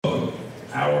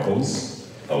our host,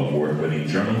 award-winning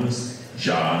journalist,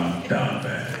 John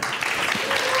Donovan.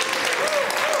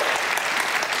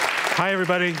 Hi,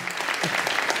 everybody.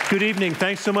 Good evening.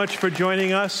 Thanks so much for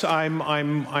joining us.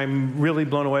 I'm really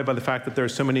blown away by the fact that there are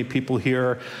so many people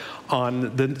here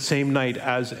on the same night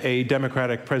as a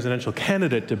Democratic presidential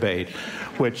candidate debate,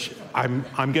 which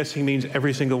I'm guessing means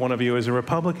every single one of you is a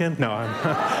Republican. No,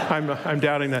 I'm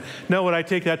doubting that. No, what I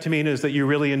take that to mean is that you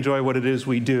really enjoy what it is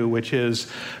we do, which is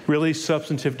really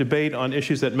substantive debate on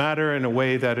issues that matter in a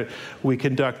way that we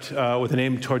conduct with an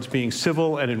aim towards being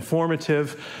civil and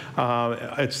informative.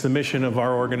 It's the mission of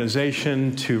our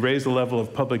organization to raise the level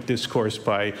of public discourse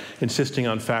by insisting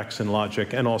on facts and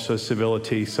logic and also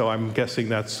civility. So I'm guessing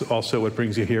that's also what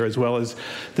brings you here, as well as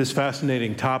this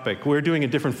fascinating topic. We're doing a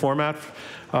different format,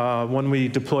 one we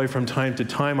deploy from time to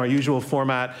time. Our usual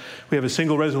format, we have a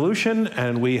single resolution,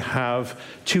 and we have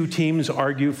two teams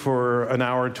argue for an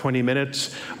hour and 20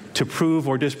 minutes to prove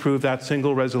or disprove that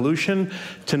single resolution.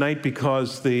 Tonight,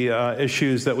 because the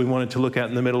issues that we wanted to look at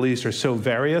in the Middle East are so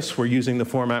various, we're using the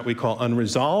format we call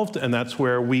Unresolved, and that's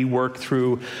where we work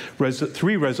through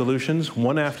three resolutions,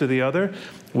 one after the other,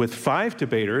 with 5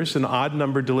 debaters, an odd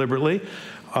number deliberately,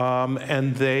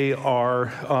 and they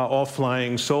are all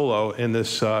flying solo in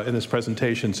this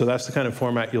presentation. So that's the kind of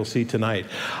format you'll see tonight.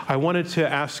 I wanted to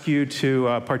ask you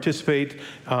to participate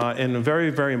in a very,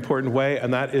 very important way,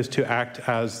 and that is to act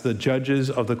as the judges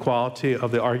of the quality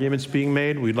of the arguments being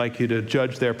made. We'd like you to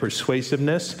judge their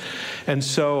persuasiveness. And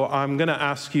so I'm going to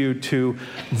ask you to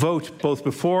vote both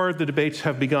before the debates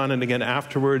have begun and again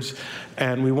afterwards.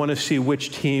 And we want to see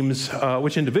which teams,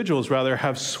 which individuals rather,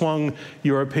 have swung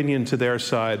your opinion to their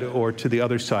side or to the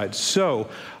other side. So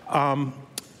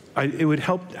it would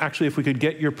help, actually, if we could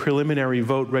get your preliminary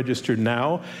vote registered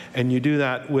now, and you do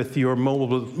that with your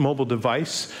mobile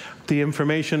device. The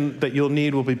information that you'll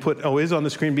need will be is on the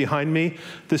screen behind me.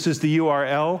 This is the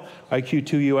URL,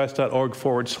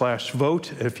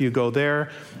 iq2us.org/vote. If you go there,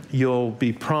 you'll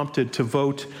be prompted to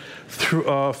vote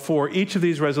for each of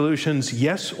these resolutions,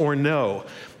 yes or no.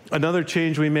 Another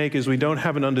change we make is we don't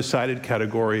have an undecided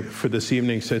category for this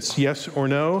evening, so it's yes or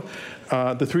no.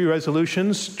 The 3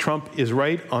 resolutions: Trump is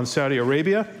right on Saudi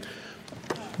Arabia,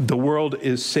 the world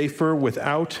is safer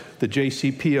without the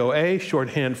JCPOA,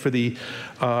 shorthand for the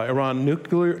Iran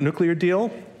nuclear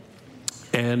deal,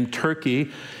 and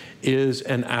Turkey is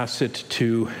an asset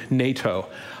to NATO.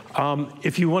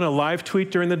 If you want to live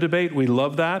tweet during the debate, we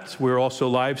love that. We're also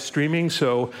live streaming,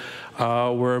 so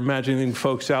we're imagining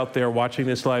folks out there watching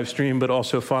this live stream, but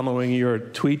also following your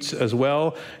tweets as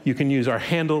well. You can use our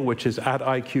handle, which is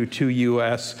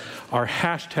 @IQ2US. Our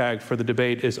hashtag for the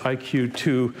debate is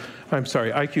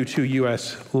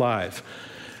IQ2US Live.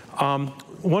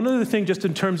 One other thing, just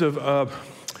in terms of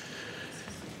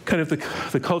kind of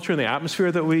the culture and the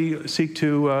atmosphere that we seek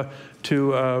to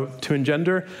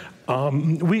engender.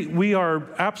 We are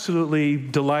absolutely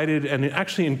delighted and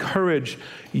actually encourage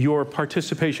your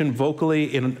participation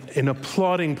vocally in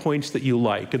applauding points that you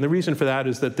like. And the reason for that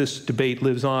is that this debate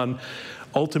lives on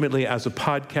ultimately as a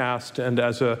podcast and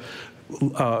as a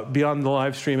beyond the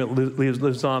live stream, it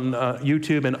lives on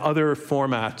YouTube and other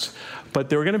formats. But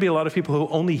there are going to be a lot of people who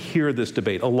only hear this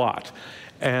debate a lot.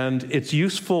 And it's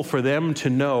useful for them to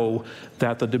know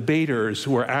that the debaters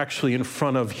were actually in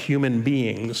front of human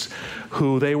beings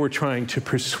who they were trying to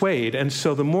persuade. And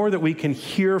so the more that we can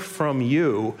hear from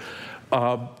you,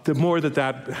 the more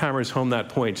that hammers home that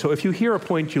point. So if you hear a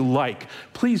point you like,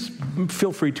 please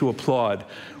feel free to applaud.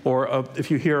 Or if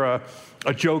you hear a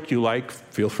joke you like,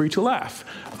 feel free to laugh.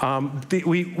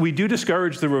 We do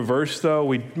discourage the reverse, though.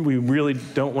 We really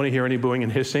don't want to hear any booing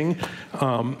and hissing.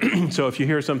 So if you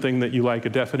hear something that you like, a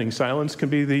deafening silence can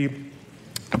be the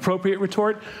appropriate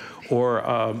retort, or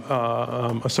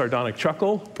a sardonic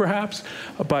chuckle, perhaps.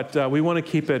 But we want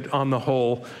to keep it, on the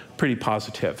whole, pretty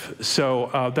positive.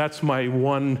 So that's my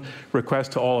one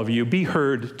request to all of you. Be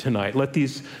heard tonight. Let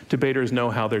these debaters know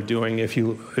how they're doing if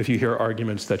you hear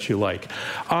arguments that you like.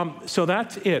 So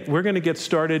that's it. We're going to get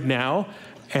started now.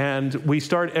 And we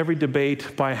start every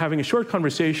debate by having a short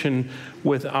conversation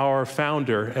with our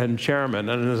founder and chairman.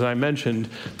 And as I mentioned,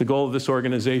 the goal of this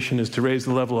organization is to raise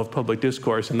the level of public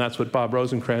discourse, and that's what Bob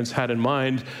Rosencrantz had in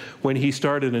mind when he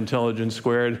started Intelligence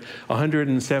Squared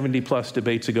 170-plus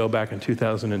debates ago back in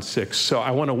 2006. So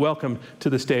I want to welcome to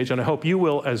the stage, and I hope you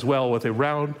will as well, with a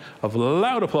round of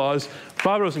loud applause,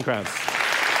 Bob Rosencrantz.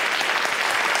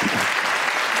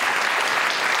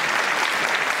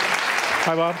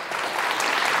 Hi, Bob.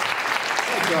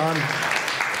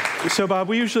 So, Bob,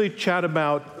 we usually chat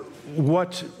about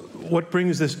what what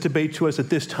brings this debate to us at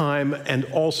this time, and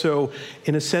also,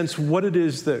 in a sense, what it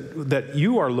is that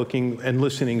you are looking and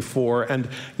listening for. And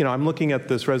I'm looking at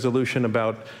this resolution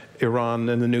about Iran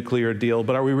and the nuclear deal,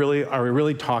 but are we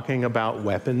really talking about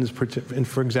weapons,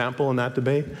 for example, in that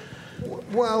debate?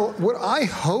 Well, what I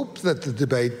hope that the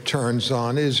debate turns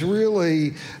on is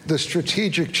really the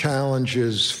strategic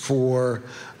challenges for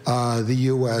the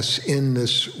U.S. in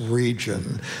this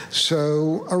region.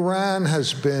 So Iran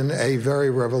has been a very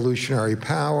revolutionary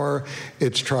power.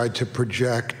 It's tried to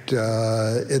project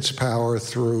its power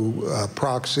through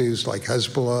proxies like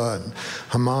Hezbollah and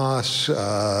Hamas,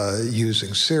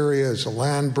 using Syria as a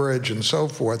land bridge and so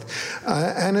forth.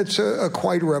 And it's a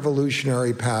quite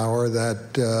revolutionary power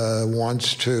that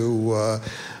wants to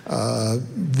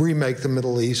remake the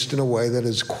Middle East in a way that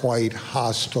is quite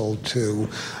hostile to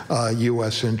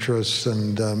U.S. interests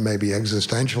and maybe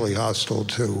existentially hostile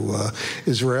to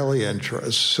Israeli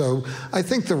interests. So I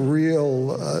think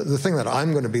the thing that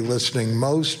I'm going to be listening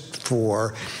most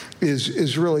for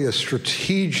is really a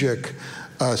strategic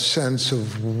sense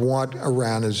of what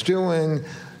Iran is doing,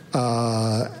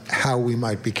 how we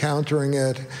might be countering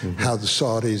it, how the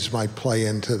Saudis might play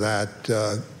into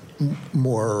that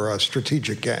more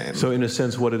strategic game. So in a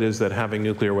sense, what it is that having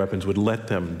nuclear weapons would let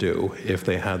them do if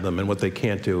they had them, and what they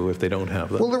can't do if they don't have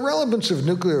them. Well, the relevance of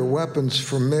nuclear weapons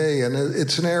for me, and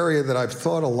it's an area that I've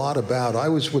thought a lot about. I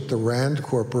was with the Rand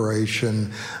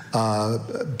Corporation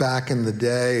back in the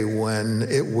day when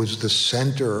it was the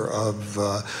center of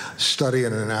study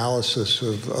and analysis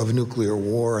of nuclear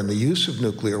war and the use of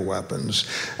nuclear weapons.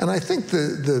 And I think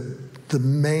the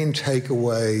main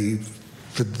takeaway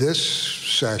for this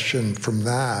session from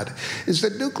that is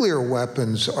that nuclear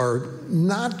weapons are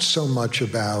not so much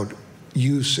about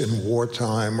use in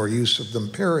wartime or use of them,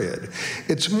 period.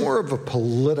 It's more of a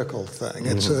political thing.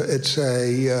 It's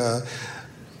a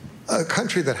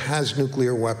country that has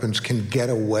nuclear weapons can get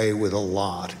away with a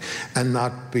lot and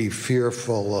not be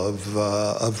fearful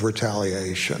of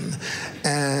retaliation.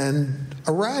 And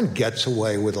Iran gets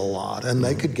away with a lot, and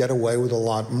they could get away with a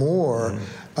lot more,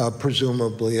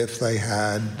 presumably, if they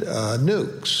had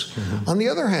nukes. On the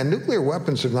other hand, nuclear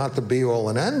weapons are not the be-all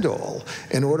and end-all.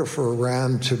 In order for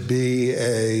Iran to be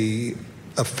a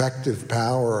effective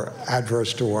power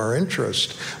adverse to our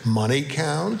interest, money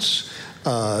counts.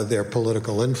 Their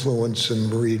political influence in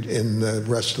the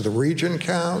rest of the region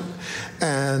count.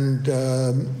 And,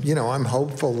 I'm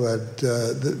hopeful that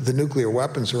the nuclear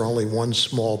weapons are only one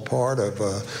small part of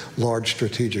a large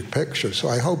strategic picture. So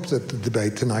I hope that the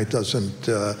debate tonight doesn't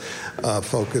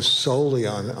focus solely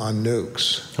on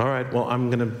nukes. All right. Well,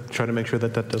 I'm going to try to make sure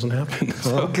that doesn't happen.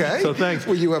 Okay. So thanks.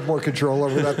 Well, you have more control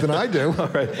over that than I do. All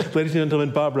right. Ladies and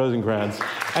gentlemen, Bob Rosenkranz.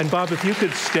 And Bob, if you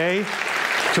could stay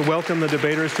to welcome the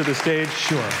debaters to the stage.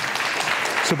 Sure.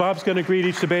 So Bob's going to greet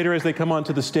each debater as they come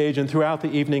onto the stage, and throughout the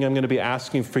evening I'm going to be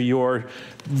asking for your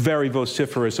very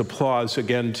vociferous applause,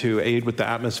 again, to aid with the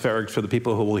atmospherics for the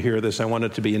people who will hear this. I want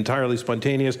it to be entirely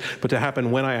spontaneous, but to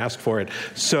happen when I ask for it.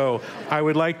 So I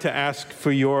would like to ask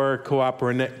for your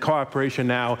cooperation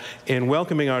now in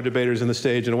welcoming our debaters on the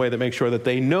stage in a way that makes sure that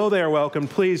they know they are welcome.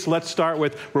 Please, let's start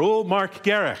with Raoul Marc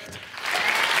Gerecht.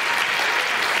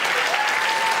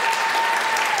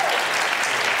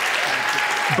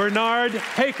 Bernard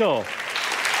Hakel.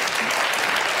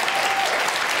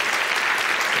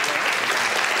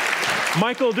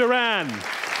 Michael Duran.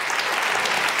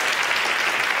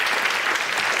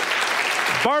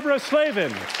 Barbara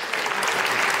Slavin.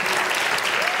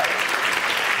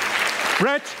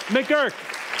 Brett McGurk.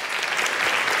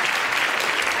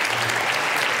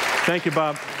 Thank you,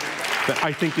 Bob.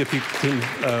 I think if you can,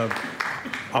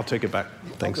 I'll take it back.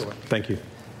 Thanks. Thank you.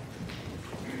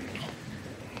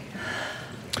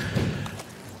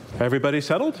 Everybody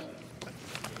settled?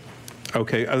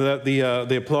 Okay,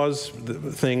 the applause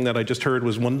thing that I just heard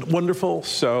was wonderful,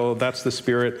 so that's the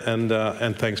spirit, and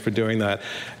thanks for doing that.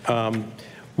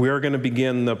 We are going to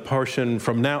begin the portion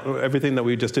from now. Everything that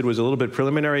we just did was a little bit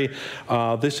preliminary.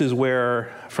 This is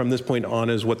where, from this point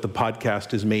on, is what the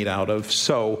podcast is made out of.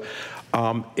 So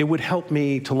it would help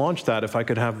me to launch that if I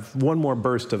could have one more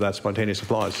burst of that spontaneous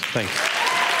applause. Thanks.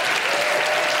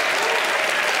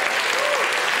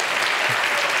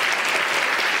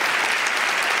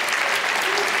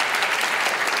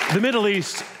 The Middle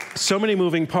East So many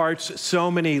moving parts,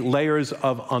 so many layers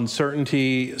of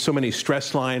uncertainty, so many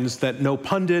stress lines that no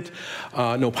pundit,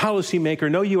 no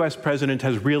policymaker, no U.S. president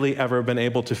has really ever been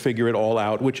able to figure it all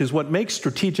out, which is what makes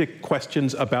strategic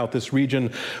questions about this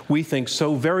region, we think,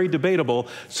 so very debatable.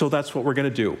 So that's what we're going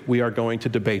to do. We are going to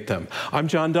debate them. I'm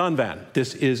John Donvan.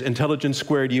 This is Intelligence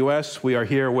Squared U.S. We are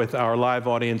here with our live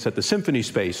audience at the Symphony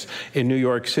Space in New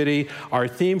York City. Our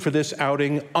theme for this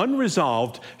outing,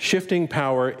 Unresolved, Shifting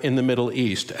Power in the Middle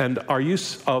East. And our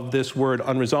use of this word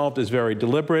unresolved is very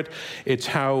deliberate. It's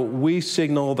how we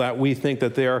signal that we think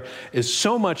that there is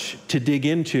so much to dig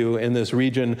into in this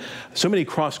region, so many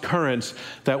cross currents,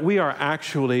 that we are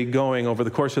actually going over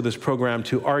the course of this program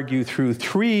to argue through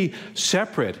 3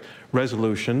 separate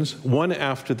resolutions, one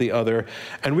after the other.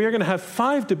 And we are going to have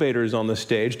 5 debaters on the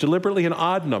stage, deliberately an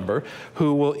odd number,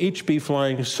 who will each be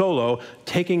flying solo,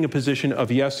 taking a position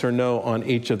of yes or no on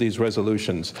each of these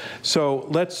resolutions. So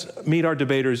let's meet our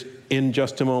debaters in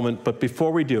just a moment. But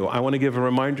before we do, I want to give a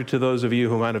reminder to those of you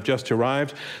who might have just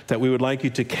arrived that we would like you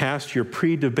to cast your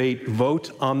pre-debate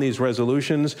vote on these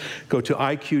resolutions. Go to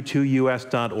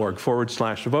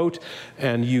iq2us.org/vote,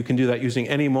 and you can do that using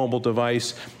any mobile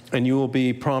device. And you will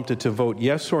be prompted to vote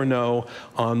yes or no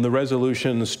on the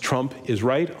resolutions Trump is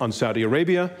right on Saudi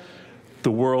Arabia,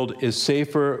 the world is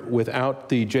safer without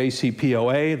the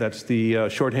JCPOA, that's the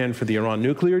shorthand for the Iran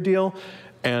nuclear deal,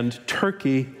 and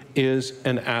Turkey is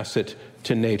an asset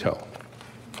to NATO.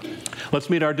 Let's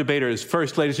meet our debaters.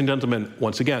 First, ladies and gentlemen,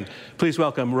 once again, please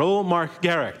welcome Raoul Marc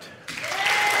Garrecht.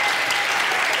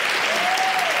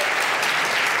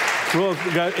 Well,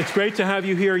 it's great to have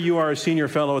you here. You are a senior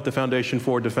fellow at the Foundation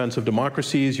for Defense of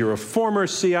Democracies. You're a former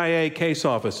CIA case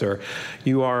officer.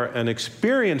 You are an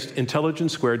experienced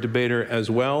Intelligence Squared debater as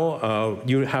well.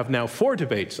 You have now 4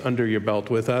 debates under your belt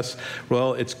with us.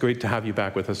 Well, it's great to have you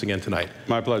back with us again tonight.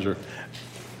 My pleasure.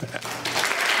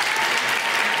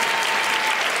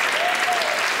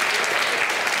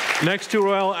 Next to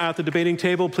Raoul at the debating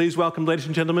table, please welcome, ladies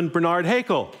and gentlemen, Bernard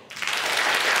Hakel.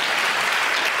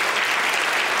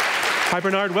 Hi,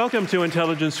 Bernard. Welcome to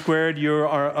Intelligence Squared. You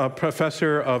are a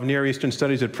professor of Near Eastern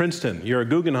Studies at Princeton. You're a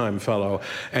Guggenheim Fellow,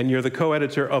 and you're the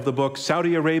co-editor of the book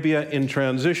Saudi Arabia in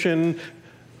Transition,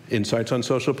 Insights on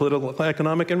Social, Political,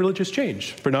 Economic, and Religious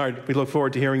Change. Bernard, we look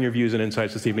forward to hearing your views and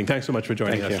insights this evening. Thanks so much for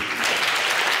joining us.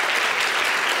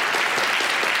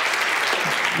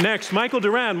 Next, Michael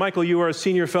Doran. Michael, you are a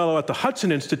senior fellow at the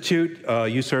Hudson Institute.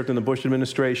 You served in the Bush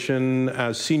administration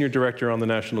as senior director on the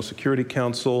National Security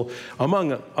Council,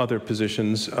 among other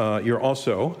positions. You're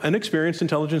also an experienced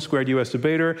Intelligence Squared U.S.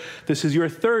 debater. This is your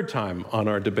 3rd time on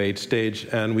our debate stage,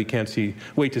 and we can't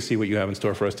wait to see what you have in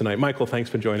store for us tonight. Michael,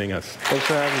 thanks for joining us. Thanks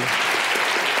for having me.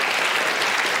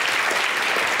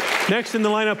 Next in the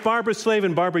lineup, Barbara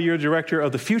Slavin. Barbara, you're director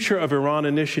of the Future of Iran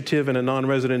Initiative and a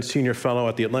non-resident senior fellow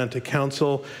at the Atlantic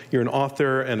Council. You're an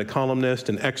author and a columnist,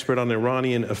 an expert on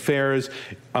Iranian affairs.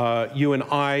 You and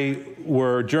I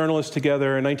were journalists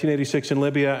together in 1986 in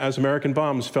Libya as American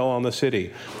bombs fell on the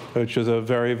city, which was a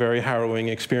very, very harrowing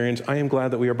experience. I am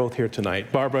glad that we are both here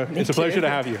tonight. Barbara, it's a pleasure to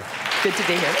have you. Good to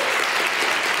be here.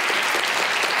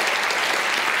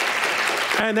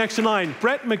 And next in line,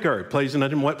 Brett McGurk. Please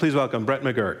welcome Brett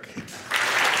McGurk.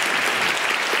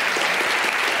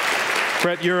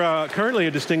 Brett, you're currently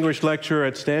a distinguished lecturer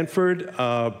at Stanford.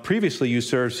 Previously, you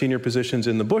served senior positions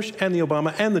in the Bush and the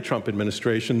Obama and the Trump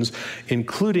administrations,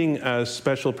 including as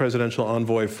special presidential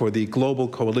envoy for the Global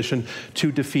Coalition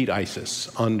to Defeat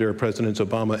ISIS under Presidents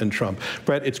Obama and Trump.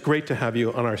 Brett, it's great to have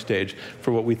you on our stage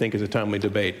for what we think is a timely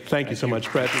debate. Thank you so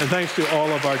much, Brett, and thanks to all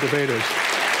of our debaters.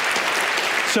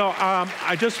 So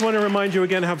I just want to remind you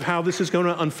again of how this is going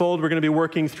to unfold. We're going to be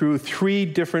working through 3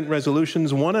 different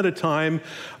resolutions, one at a time.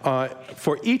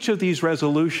 For each of these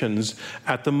resolutions,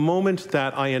 at the moment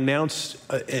that I announce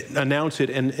it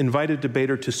and invite a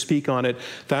debater to speak on it,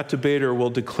 that debater will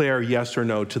declare yes or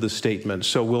no to the statement.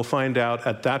 So we'll find out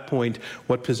at that point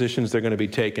what positions they're going to be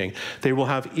taking. They will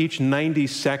have each 90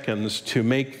 seconds to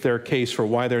make their case for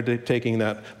why they're taking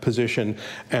that position.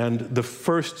 And the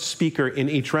first speaker in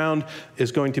each round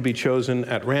is going to be chosen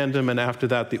at random, and after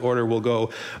that the order will go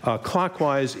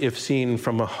clockwise if seen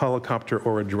from a helicopter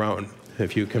or a drone,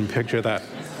 if you can picture that.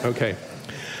 Okay.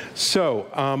 So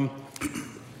I'm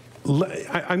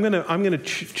going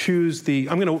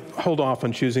to hold off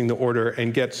on choosing the order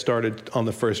and get started on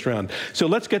the first round. So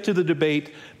let's get to the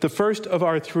debate. The first of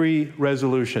our 3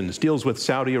 resolutions deals with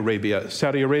Saudi Arabia.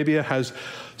 Saudi Arabia has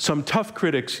some tough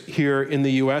critics here in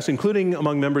the U.S., including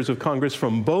among members of Congress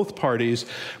from both parties,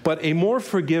 but a more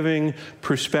forgiving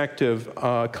perspective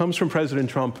comes from President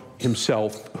Trump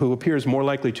himself, who appears more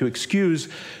likely to excuse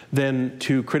than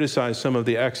to criticize some of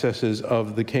the excesses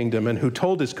of the kingdom, and who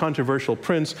told his controversial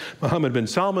prince, Mohammed bin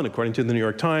Salman, according to the New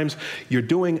York Times, "You're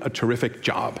doing a terrific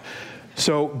job."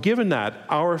 So given that,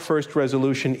 our first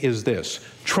resolution is this: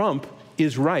 Trump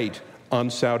is right on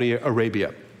Saudi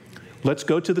Arabia. Let's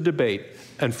go to the debate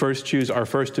and first choose our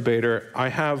first debater. I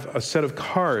have a set of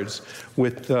cards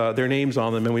with their names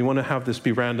on them, and we want to have this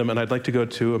be random, and I'd like to go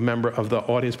to a member of the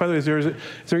audience. By the way, is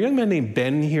there a young man named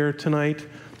Ben here tonight?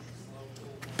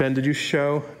 Ben, did you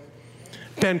show?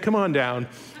 Ben, come on down.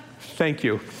 Thank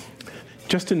you.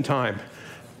 Just in time.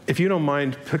 If you don't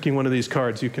mind picking one of these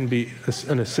cards, you can be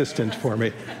an assistant for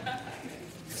me.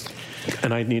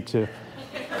 And I need to...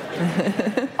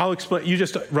 I'll explain. You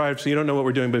just arrived, so you don't know what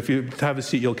we're doing, but if you have a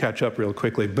seat, you'll catch up real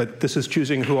quickly. But this is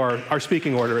choosing who our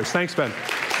speaking order is. Thanks, Ben.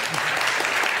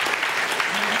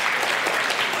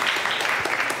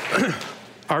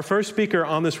 Our first speaker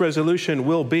on this resolution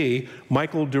will be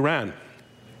Michael Duran.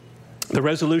 The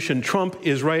resolution, Trump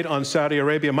is right on Saudi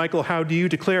Arabia. Michael, how do you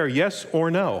declare, yes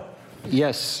or no?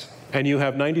 Yes. And you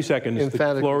have 90 seconds.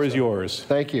 The floor is yours.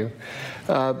 Thank you.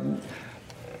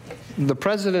 The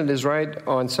president is right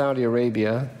on Saudi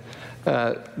Arabia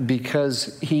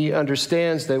because he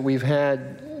understands that we've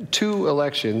had two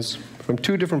elections from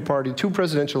two different parties, two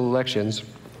presidential elections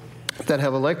that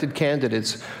have elected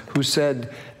candidates who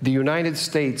said the United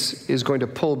States is going to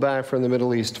pull back from the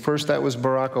Middle East. First, that was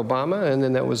Barack Obama, and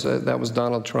then that was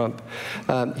Donald Trump.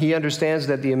 He understands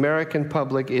that the American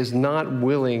public is not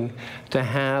willing to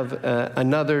have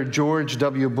another George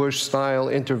W. Bush-style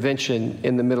intervention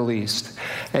in the Middle East.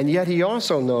 And yet he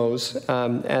also knows,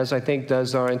 as I think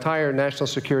does our entire national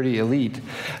security elite,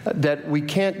 that we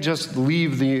can't just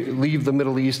leave the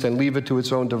Middle East and leave it to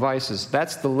its own devices.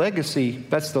 That's the legacy,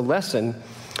 that's the lesson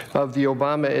of the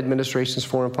Obama administration's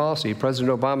foreign policy.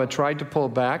 President Obama tried to pull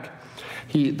back.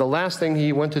 The last thing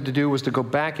he wanted to do was to go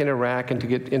back in Iraq and to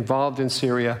get involved in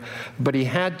Syria, but he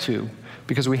had to,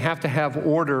 because we have to have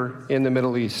order in the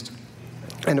Middle East.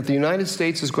 And if the United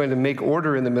States is going to make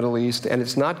order in the Middle East, and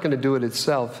it's not going to do it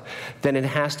itself, then it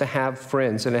has to have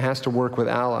friends, and it has to work with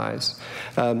allies.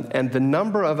 And the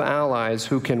number of allies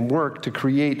who can work to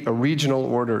create a regional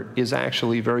order is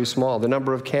actually very small. The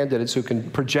number of candidates who can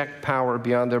project power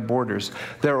beyond their borders.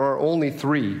 There are only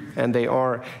three, and they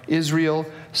are Israel,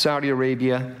 Saudi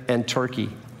Arabia, and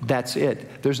Turkey. That's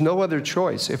it. There's no other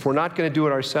choice. If we're not going to do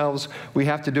it ourselves, we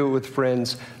have to do it with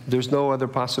friends. There's no other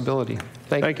possibility.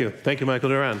 Thank you. Thank you, Michael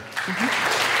Duran.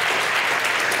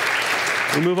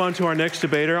 We move on to our next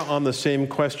debater on the same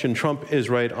question. Trump is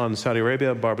right on Saudi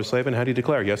Arabia. Barbara Slavin, how do you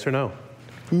declare, yes or no?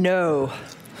 No.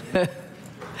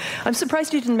 I'm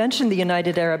surprised you didn't mention the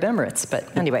United Arab Emirates,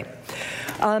 but anyway.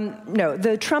 No,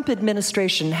 the Trump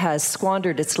administration has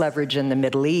squandered its leverage in the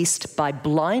Middle East by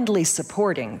blindly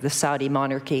supporting the Saudi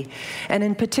monarchy, and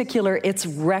in particular, its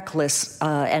reckless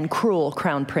and cruel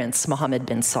crown prince, Mohammed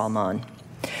bin Salman.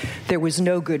 There was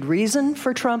no good reason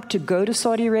for Trump to go to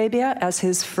Saudi Arabia as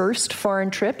his first foreign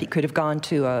trip. He could have gone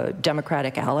to a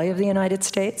democratic ally of the United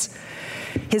States.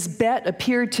 His bet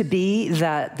appeared to be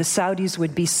that the Saudis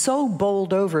would be so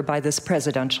bowled over by this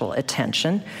presidential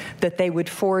attention that they would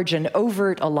forge an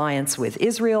overt alliance with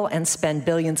Israel and spend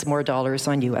billions more dollars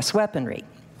on U.S. weaponry.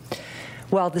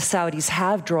 While the Saudis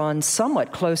have drawn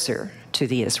somewhat closer to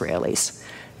the Israelis,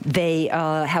 they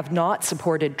have not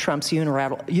supported Trump's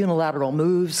unilateral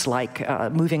moves like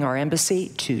moving our embassy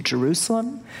to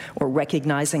Jerusalem or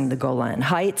recognizing the Golan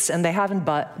Heights, and they haven't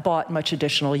bought much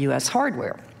additional U.S.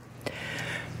 hardware.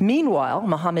 Meanwhile,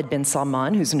 Mohammed bin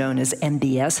Salman, who's known as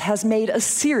MBS, has made a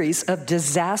series of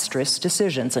disastrous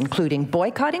decisions, including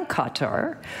boycotting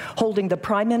Qatar, holding the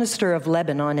Prime Minister of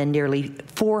Lebanon and nearly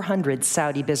 400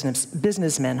 Saudi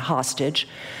businessmen hostage,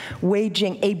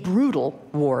 waging a brutal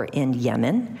war in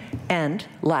Yemen, and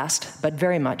last but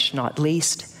very much not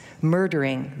least,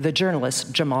 murdering the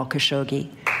journalist Jamal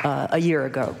Khashoggi a year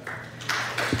ago.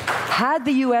 Had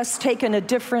the U.S. taken a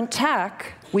different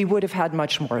tack, we would have had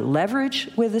much more leverage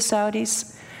with the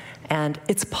Saudis, and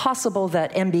it's possible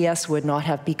that MBS would not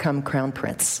have become crown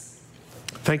prince.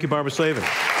 Thank you, Barbara Slavin.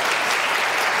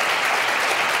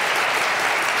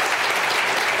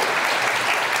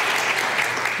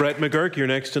 Brett McGurk, you're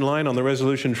next in line on the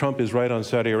resolution Trump is right on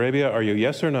Saudi Arabia. Are you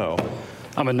yes or no?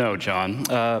 I'm a no, John.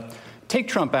 Take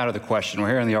Trump out of the question. We're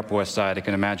here on the Upper West Side. I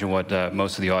can imagine what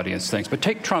most of the audience thinks. But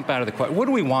take Trump out of the question. What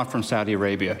do we want from Saudi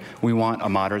Arabia? We want a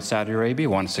moderate Saudi Arabia.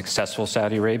 We want a successful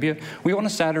Saudi Arabia. We want a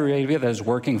Saudi Arabia that is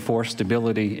working for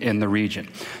stability in the region.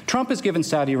 Trump has given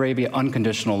Saudi Arabia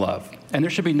unconditional love. And there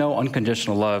should be no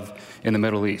unconditional love in the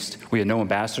Middle East. We had no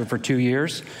ambassador for 2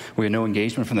 years. We had no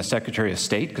engagement from the Secretary of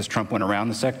State because Trump went around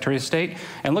the Secretary of State.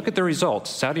 And look at the results.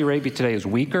 Saudi Arabia today is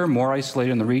weaker, more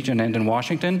isolated in the region and in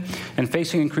Washington, and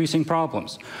facing increasing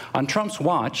problems. On Trump's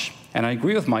watch, and I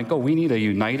agree with Michael, we need a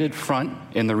united front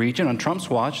in the region. On Trump's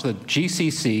watch, the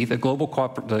GCC, the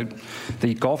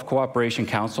Gulf Cooperation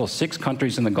Council, 6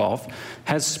 countries in the Gulf,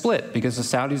 has split because the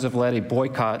Saudis have led a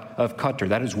boycott of Qatar.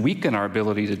 That has weakened our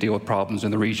ability to deal with problems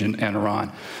in the region and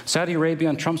Iran. Saudi Arabia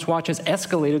on Trump's watch has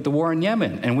escalated the war in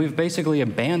Yemen, and we've basically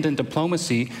abandoned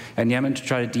diplomacy in Yemen to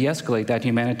try to de-escalate that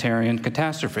humanitarian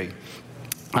catastrophe.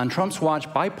 On Trump's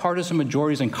watch, bipartisan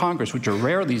majorities in Congress, which are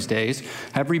rare these days,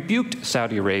 have rebuked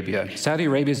Saudi Arabia. Saudi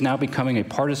Arabia is now becoming a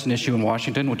partisan issue in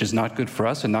Washington, which is not good for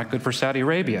us and not good for Saudi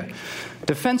Arabia.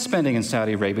 Defense spending in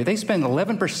Saudi Arabia, they spend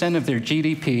 11% of their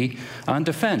GDP on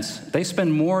defense. They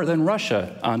spend more than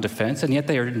Russia on defense, and yet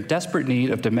they are in desperate need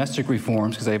of domestic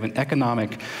reforms because they have an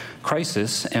economic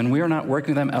crisis, and we are not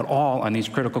working with them at all on these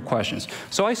critical questions.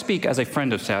 So I speak as a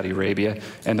friend of Saudi Arabia,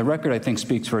 and the record, I think,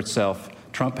 speaks for itself.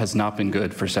 Trump has not been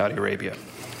good for Saudi Arabia.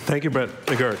 Thank you, Brett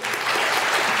McGirt.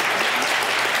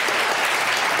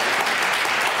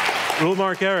 Rule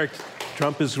Mark Eric,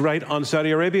 Trump is right on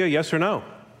Saudi Arabia, yes or no?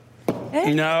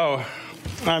 No.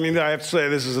 I mean, I have to say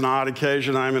this is an odd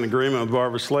occasion. I'm in agreement with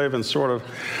Barbara Slavin, sort of.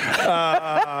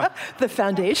 The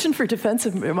foundation for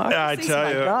defensive democracy. I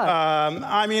tell you.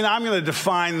 I mean, I'm going to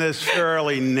define this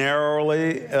fairly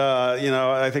narrowly.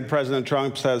 I think President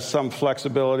Trump has some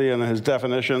flexibility in his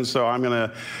definition, so I'm going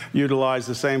to utilize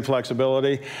the same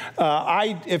flexibility.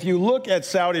 If you look at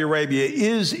Saudi Arabia,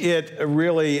 is it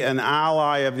really an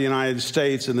ally of the United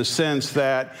States in the sense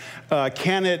that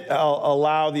can it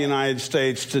allow the United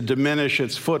States to diminish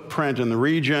its footprint in the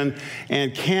region,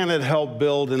 and can it help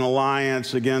build an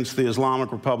alliance against the Islamic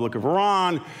Republic of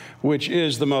Iran, which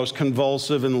is the most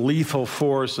convulsive and lethal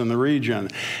force in the region?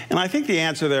 And I think the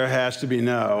answer there has to be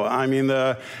no. I mean,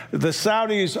 the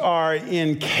Saudis are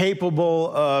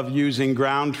incapable of using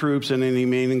ground troops in any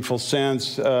meaningful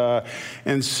sense.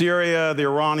 In Syria, the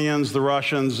Iranians, the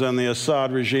Russians, and the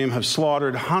Assad regime have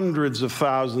slaughtered hundreds of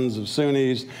thousands of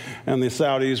Sunnis, and the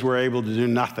Saudis were able to do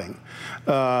nothing.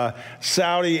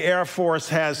 Saudi Air Force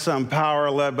has some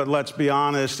power, but let's be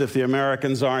honest, if the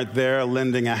Americans aren't there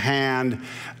lending a hand,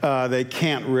 they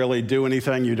can't really do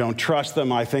anything. You don't trust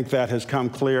them. I think that has come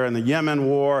clear in the Yemen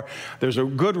war. There's a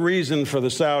good reason for the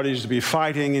Saudis to be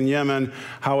fighting in Yemen.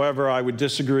 However, I would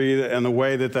disagree in the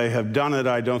way that they have done it.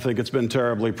 I don't think it's been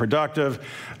terribly productive.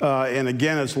 And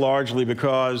again, it's largely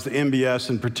because the MBS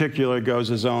in particular goes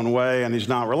his own way, and he's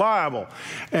not reliable.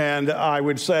 And I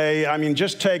would say, I mean,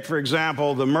 just take, for example,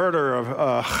 the murder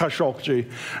of Khashoggi.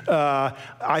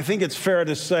 I think it's fair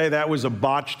to say that was a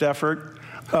botched effort.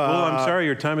 Well, I'm sorry,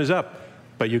 your time is up,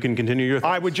 but you can continue your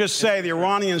thoughts. I would just say the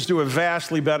Iranians do a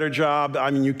vastly better job. I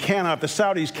mean, the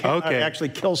Saudis cannot actually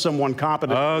kill someone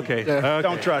competent. Okay.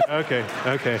 Don't trust. Okay.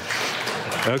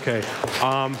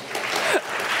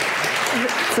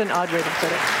 It's an odd way to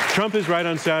put it. Trump is right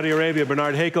on Saudi Arabia.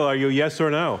 Bernard Hakel, are you yes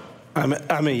or no?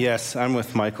 I'm a yes. I'm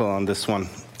with Michael on this one.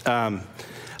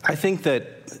 I think that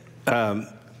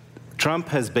Trump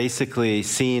has basically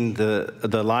seen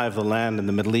the lie of the land in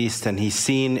the Middle East, and he's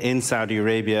seen in Saudi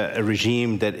Arabia a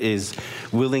regime that is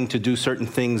willing to do certain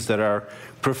things that are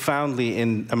profoundly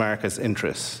in America's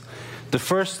interests. The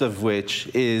first of which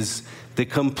is the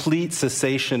complete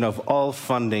cessation of all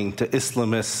funding to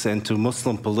Islamists and to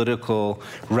Muslim political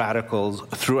radicals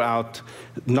throughout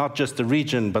not just the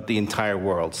region, but the entire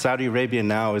world. Saudi Arabia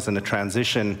now is in a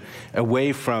transition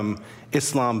away from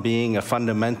Islam being a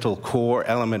fundamental core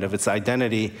element of its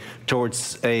identity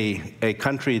towards a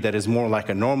country that is more like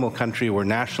a normal country where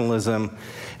nationalism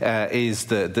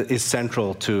is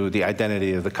central to the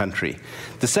identity of the country.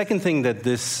 The second thing that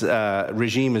this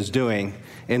regime is doing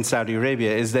in Saudi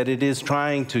Arabia is that it is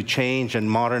trying to change and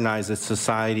modernize its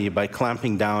society by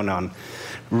clamping down on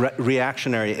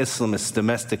reactionary Islamists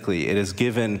domestically. It has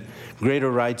given greater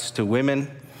rights to women,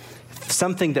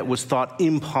 something that was thought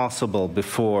impossible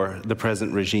before the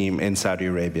present regime in Saudi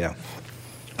Arabia.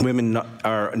 Women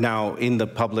are now in the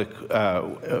public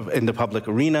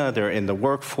arena. They're in the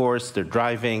workforce. They're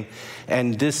driving,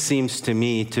 and this seems to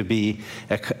me to be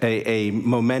a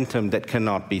momentum that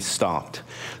cannot be stopped.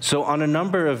 So, on a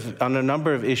number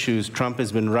of issues, Trump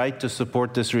has been right to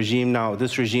support this regime. Now,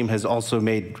 this regime has also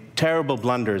made terrible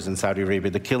blunders in Saudi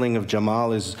Arabia. The killing of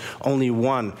Jamal is only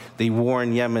one. The war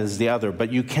in Yemen is the other.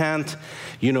 But you can't,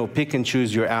 pick and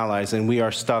choose your allies, and we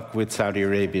are stuck with Saudi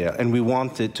Arabia, and we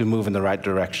want it to move in the right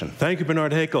direction. Thank you,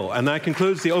 Bernard Hakel. And that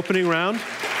concludes the opening round.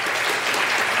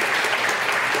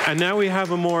 And now we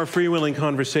have a more freewheeling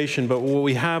conversation, but what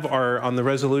we have are, on the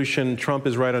resolution, Trump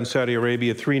is right on Saudi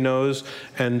Arabia, 3 no's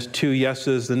and 2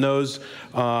 yeses. The no's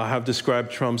have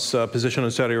described Trump's position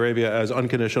on Saudi Arabia as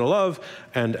unconditional love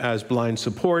and as blind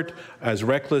support, as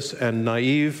reckless and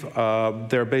naive.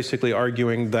 They're basically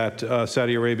arguing that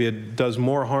Saudi Arabia does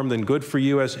more harm than good for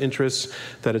U.S. interests,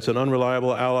 that it's an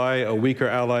unreliable ally, a weaker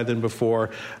ally than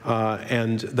before,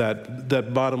 and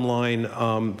that bottom line,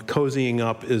 cozying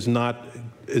up is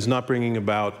not bringing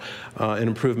about an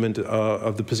improvement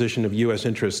of the position of U.S.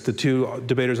 interests. The 2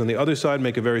 debaters on the other side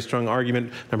make a very strong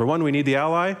argument. Number 1, we need the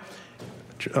ally.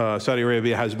 Saudi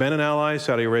Arabia has been an ally.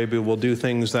 Saudi Arabia will do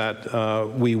things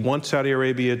that we want Saudi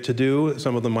Arabia to do.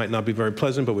 Some of them might not be very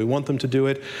pleasant, but we want them to do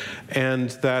it.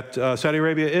 And that Saudi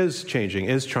Arabia is changing,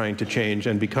 is trying to change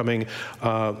and becoming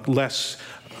less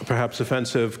perhaps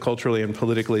offensive culturally and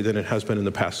politically than it has been in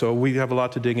the past. So we have a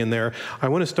lot to dig in there. I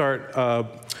want to start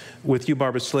with you,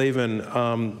 Barbara Slavin.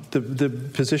 The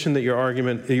position that your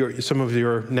argument, some of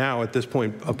your now at this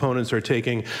point opponents are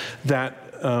taking, that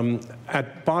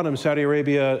at bottom Saudi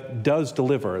Arabia does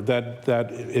deliver.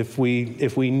 That if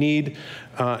we need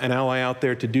an ally out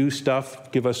there to do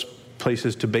stuff, give us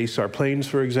places to base our planes,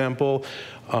 for example,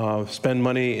 spend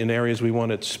money in areas we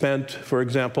want it spent, for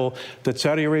example, that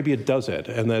Saudi Arabia does it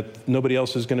and that nobody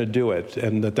else is going to do it,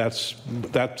 and that's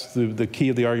the key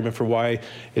of the argument for why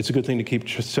it's a good thing to keep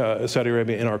Saudi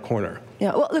Arabia in our corner.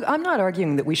 Yeah, well, look, I'm not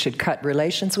arguing that we should cut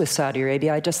relations with Saudi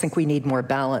Arabia. I just think we need more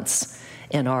balance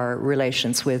in our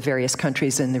relations with various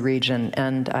countries in the region.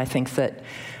 And I think that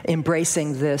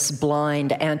embracing this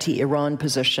blind anti-Iran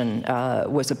position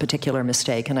was a particular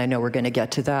mistake, and I know we're going to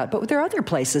get to that. But there are other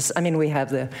places. I mean, we have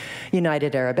the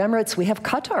United Arab Emirates, we have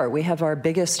Qatar, we have our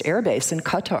biggest air base in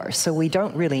Qatar, so we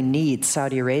don't really need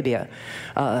Saudi Arabia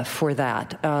for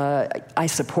that. I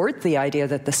support the idea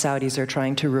that the Saudis are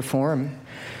trying to reform.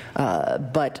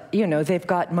 But, you know, they've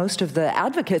got most of the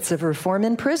advocates of reform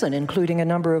in prison, including a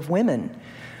number of women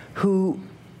who,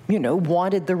 you know,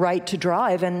 wanted the right to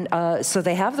drive. And so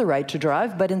they have the right to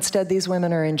drive, but instead these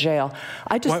women are in jail.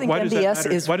 I just think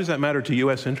MBS is... Why does that matter to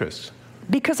U.S. interests?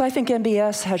 Because I think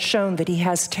MBS has shown that he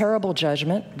has terrible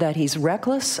judgment, that he's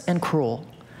reckless and cruel.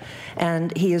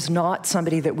 And he is not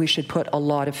somebody that we should put a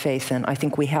lot of faith in. I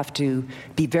think we have to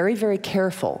be very, very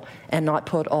careful and not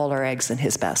put all our eggs in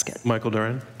his basket. Michael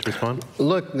Doran, to respond?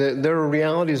 Look, there are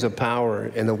realities of power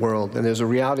in the world, and there's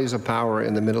realities of power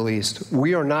in the Middle East.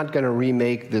 We are not going to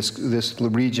remake this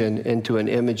region into an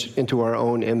image, into our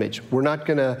own image. We're not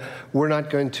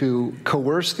going to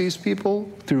coerce these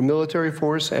people through military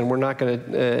force, and we're not going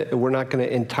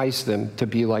to entice them to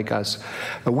be like us.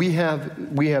 We have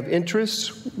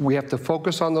interests. We have to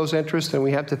focus on those interests, and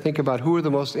we have to think about who are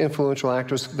the most influential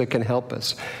actors that can help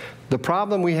us. The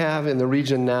problem we have in the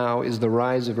region now is the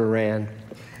rise of Iran.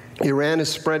 Iran is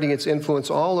spreading its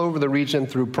influence all over the region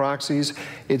through proxies.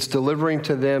 It's delivering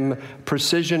to them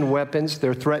precision weapons.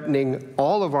 They're threatening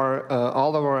all of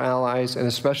our allies, and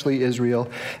especially Israel.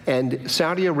 And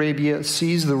Saudi Arabia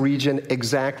sees the region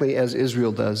exactly as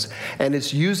Israel does. And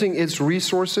it's using its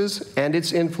resources and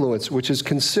its influence, which is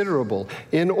considerable,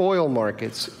 in oil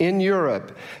markets, in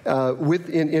Europe,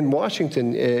 in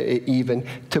Washington even,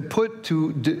 to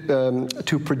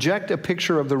project a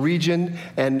picture of the region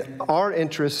and our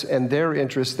interests and their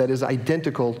interest that is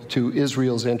identical to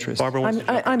Israel's interest.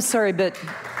 I'm sorry, but,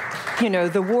 you know,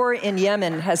 the war in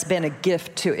Yemen has been a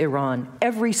gift to Iran.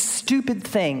 Every stupid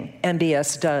thing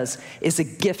MBS does is a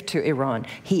gift to Iran.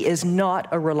 He is not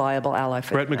a reliable ally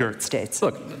for the United States.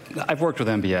 Look, I've worked with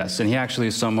MBS, and he actually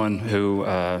is someone who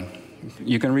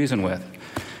you can reason with.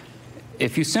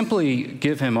 If you simply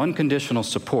give him unconditional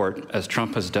support, as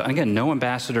Trump has done, again, no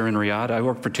ambassador in Riyadh. I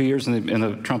worked for 2 years in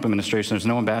the Trump administration. There's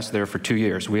no ambassador there for 2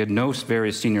 years. We had no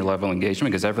very senior level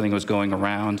engagement because everything was going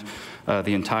around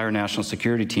the entire national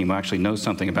security team who actually knows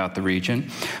something about the region.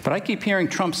 But I keep hearing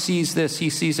Trump sees this,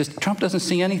 he sees this. Trump doesn't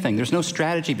see anything. There's no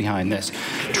strategy behind this.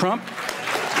 Trump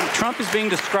is being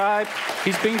described,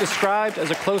 he's being described as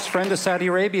a close friend of Saudi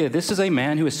Arabia. This is a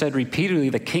man who has said repeatedly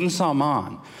that King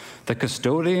Salman, the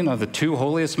custodian of the 2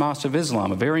 holiest mosques of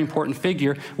Islam, a very important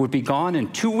figure, would be gone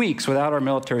in 2 weeks without our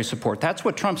military support. That's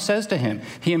what Trump says to him.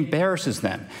 He embarrasses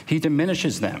them. He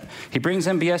diminishes them. He brings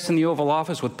MBS in the Oval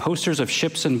Office with posters of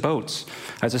ships and boats.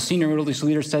 As a senior Middle East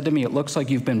leader said to me, it looks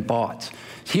like you've been bought.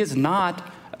 He is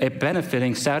not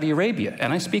benefiting Saudi Arabia.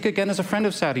 And I speak again as a friend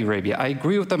of Saudi Arabia. I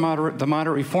agree with the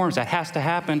moderate reforms. That has to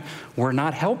happen. We're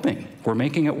not helping. We're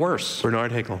making it worse.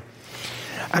 Bernard Hagel.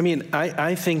 I mean,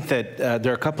 I think that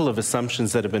there are a couple of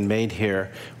assumptions that have been made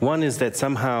here. One is that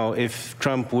somehow if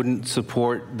Trump wouldn't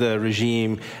support the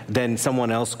regime, then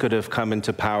someone else could have come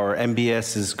into power.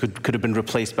 MBS could have been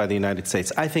replaced by the United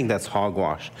States. I think that's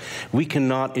hogwash. We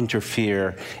cannot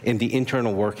interfere in the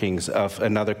internal workings of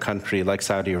another country like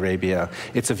Saudi Arabia.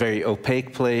 It's a very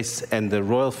opaque place, and the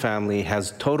royal family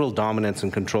has total dominance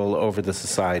and control over the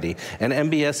society. And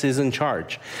MBS is in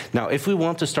charge. Now, if we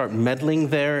want to start meddling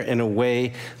there in a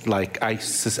way like I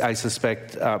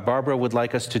suspect Barbara would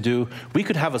like us to do, we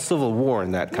could have a civil war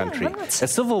in that country. A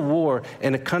civil war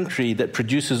in a country that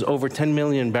produces over 10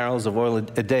 million barrels of oil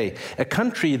a day. A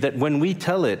country that when we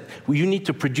tell it, you need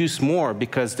to produce more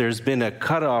because there's been a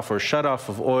cutoff or shutoff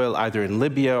of oil either in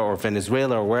Libya or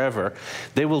Venezuela or wherever,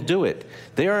 they will do it.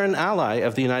 They are an ally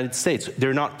of the United States.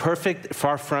 They're not perfect,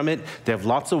 far from it. They have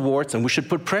lots of warts, and we should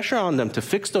put pressure on them to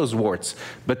fix those warts.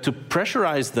 But to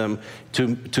pressurize them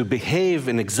to behave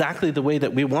in exactly the way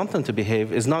that we want them to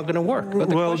behave is not going to work. But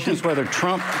the question is whether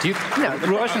Trump...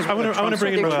 I want to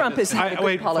bring in Trump is having a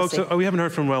good policy. Folks, we haven't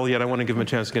heard from Raul yet. I want to give him a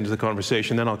chance to get into the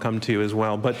conversation, then I'll come to you as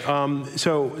well. But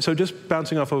so just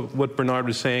bouncing off of what Bernard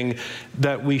was saying,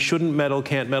 that we shouldn't meddle,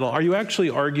 can't meddle. Are you actually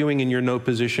arguing in your no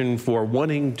position for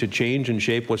wanting to change and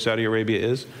shape what Saudi Arabia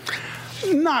is?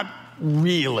 Not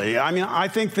really. I mean, I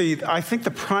think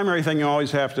the primary thing you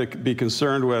always have to be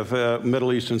concerned with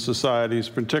Middle Eastern societies,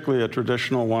 particularly a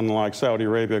traditional one like Saudi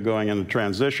Arabia going into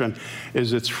transition,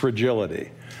 is its fragility.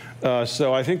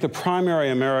 So I think the primary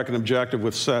American objective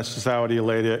with Saudi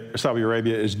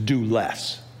Arabia is do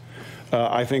less.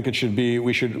 I think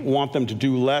we should want them to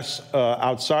do less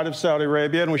outside of Saudi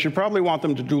Arabia, and we should probably want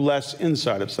them to do less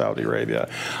inside of Saudi Arabia.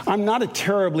 I'm not a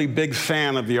terribly big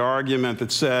fan of the argument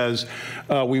that says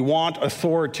we want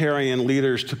authoritarian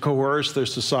leaders to coerce their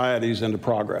societies into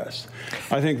progress.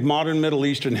 I think modern Middle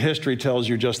Eastern history tells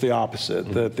you just the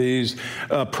opposite, that these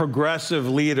progressive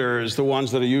leaders, the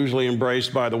ones that are usually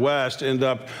embraced by the West, end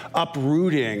up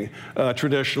uprooting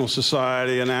traditional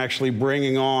society and actually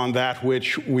bringing on that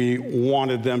which we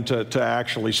wanted them to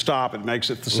actually stop. It makes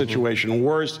the situation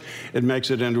worse. It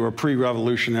makes it into a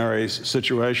pre-revolutionary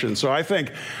situation. So I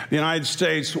think the United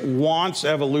States wants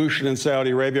evolution in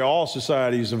Saudi Arabia. All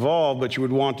societies evolve, but you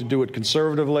would want to do it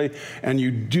conservatively, and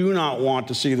you do not want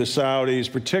to see the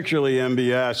Saudis, particularly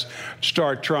MBS,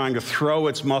 start trying to throw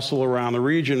its muscle around the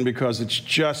region because it's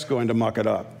just going to muck it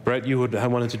up. Brett, you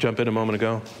wanted to jump in a moment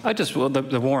ago.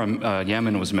 The war in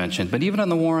Yemen was mentioned, but even on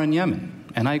the war in Yemen,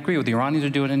 and I agree with the Iranians are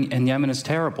doing it in Yemen is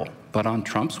terrible. But on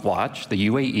Trump's watch, the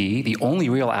UAE, the only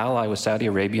real ally with Saudi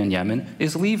Arabia and Yemen,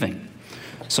 is leaving.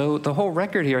 So the whole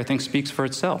record here, I think, speaks for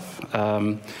itself.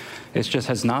 It just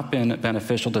has not been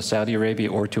beneficial to Saudi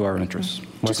Arabia or to our interests.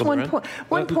 Just one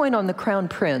point on the Crown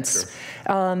Prince.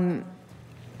 Sure.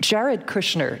 Jared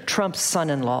Kushner, Trump's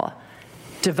son-in-law,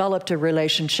 developed a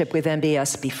relationship with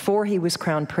MBS before he was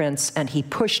Crown Prince, and he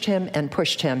pushed him and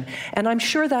pushed him. And I'm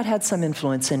sure that had some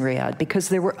influence in Riyadh, because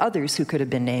there were others who could have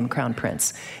been named Crown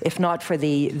Prince, if not for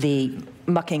the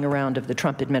mucking around of the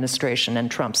Trump administration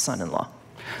and Trump's son-in-law.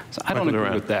 So I don't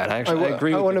agree with that. I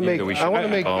agree with you that we should. I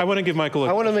want to give Michael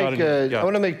I want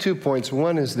to make 2 points.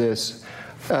 One is this.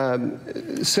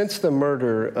 Since the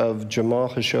murder of Jamal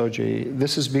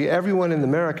Khashoggi, everyone in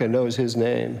America knows his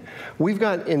name. We've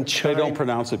got in China. They don't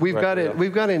pronounce it. We've got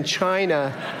in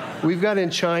China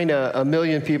 1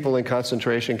 million people in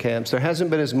concentration camps. There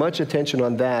hasn't been as much attention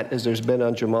on that as there's been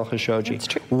on Jamal Khashoggi. That's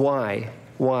true. Why?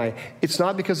 It's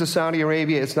not because of Saudi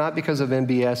Arabia. It's not because of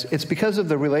MBS. It's because of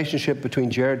the relationship between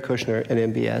Jared Kushner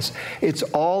and MBS.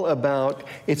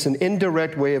 It's an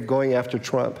indirect way of going after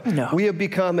Trump. No. We have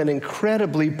become an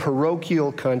incredibly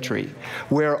parochial country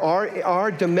where our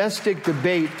domestic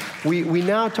debate, we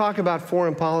now talk about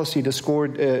foreign policy to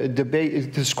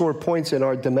score points in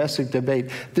our domestic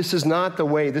debate. This is not the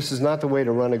way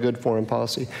to run a good foreign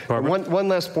policy. One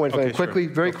last point,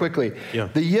 very quickly. Yeah.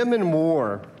 The Yemen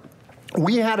war.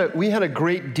 We had a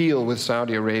great deal with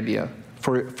Saudi Arabia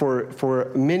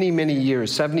for many, many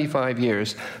years, 75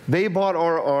 years. They bought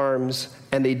our arms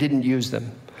and they didn't use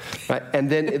them. Right? And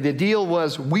then the deal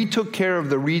was we took care of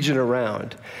the region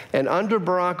around. And under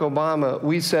Barack Obama,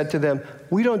 we said to them,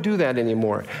 we don't do that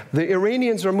anymore. The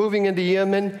Iranians are moving into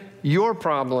Yemen. Your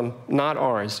problem, not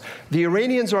ours. The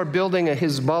Iranians are building a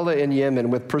Hezbollah in Yemen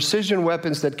with precision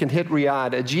weapons that can hit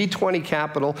Riyadh, a G20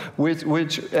 capital, which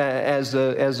as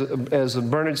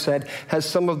Bernard said, has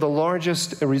some of the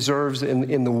largest reserves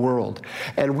in the world.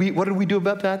 And what did we do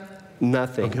about that?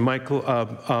 Nothing. Okay, Michael,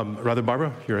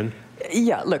 Barbara, you're in.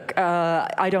 Yeah, look,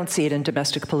 I don't see it in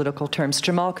domestic political terms.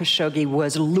 Jamal Khashoggi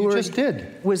was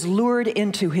lured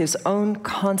into his own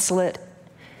consulate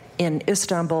in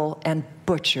Istanbul and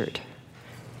butchered.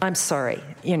 I'm sorry.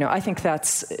 I think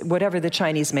that's, whatever the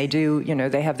Chinese may do,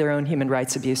 they have their own human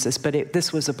rights abuses, but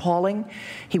this was appalling.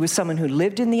 He was someone who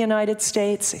lived in the United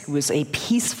States, who was a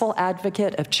peaceful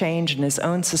advocate of change in his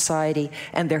own society,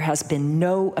 and there has been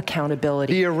no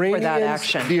accountability for that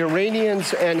action. The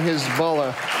Iranians and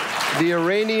Hezbollah, the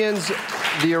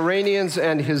Iranians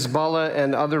and Hezbollah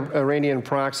and other Iranian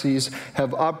proxies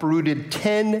have uprooted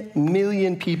 10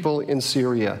 million people in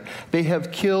Syria. They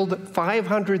have killed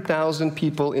 500,000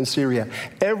 people in Syria.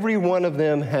 Every one of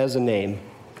them has a name.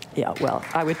 Yeah, well,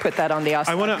 I would put that on the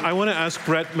outside. I want to ask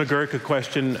Brett McGurk a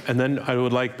question, and then I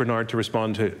would like Bernard to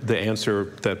respond to the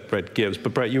answer that Brett gives.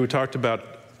 But Brett, you talked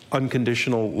about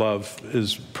unconditional love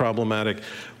is problematic.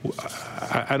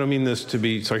 I don't mean this to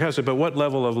be sarcastic, but what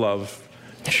level of love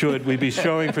should we be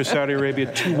showing for Saudi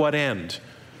Arabia? To what end?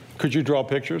 Could you draw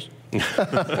pictures?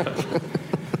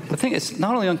 The thing is,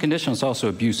 not only unconditional, it's also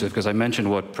abusive, because I mentioned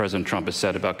what President Trump has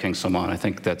said about King Salman. I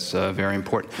think that's very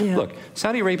important. Yeah. Look,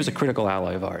 Saudi Arabia is a critical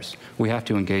ally of ours. We have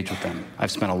to engage with them.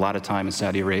 I've spent a lot of time in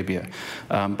Saudi Arabia.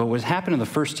 But what happened in the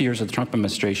first years of the Trump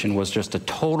administration was just a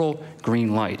total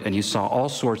green light, and you saw all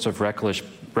sorts of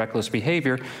reckless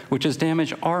behavior, which has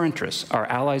damaged our interests. Our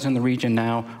allies in the region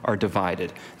now are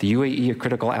divided. The UAE, a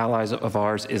critical ally of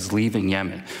ours, is leaving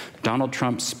Yemen. Donald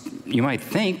Trump, you might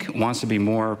think, wants to be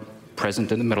more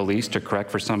present in the Middle East to correct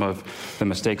for some of the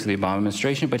mistakes of the Obama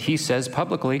administration, but he says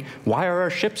publicly, why are our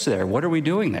ships there? What are we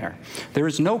doing there? There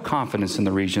is no confidence in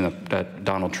the region that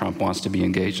Donald Trump wants to be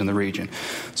engaged in the region.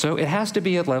 So it has to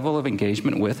be a level of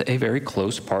engagement with a very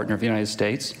close partner of the United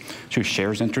States who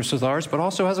shares interests with ours, but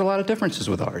also has a lot of differences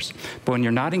with ours. But when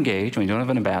you're not engaged, when you don't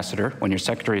have an ambassador, when your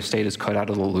Secretary of State is cut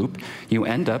out of the loop, you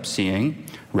end up seeing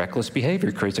reckless behavior.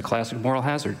 It creates a classic moral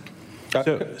hazard.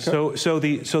 So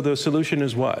the solution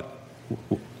is what?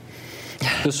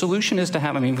 The solution is to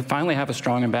have, we finally have a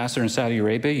strong ambassador in Saudi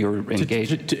Arabia. You're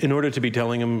engaged. In order to be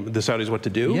telling him, the Saudis, what to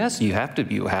do? Yes, you have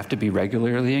to be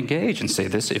regularly engaged and say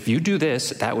this. If you do this,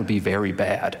 that would be very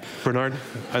bad. Bernard?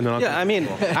 And then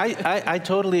I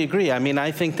totally agree.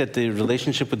 I think that the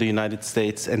relationship with the United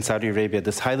States and Saudi Arabia,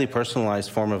 this highly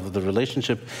personalized form of the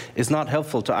relationship, is not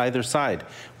helpful to either side.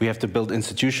 We have to build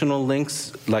institutional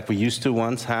links like we used to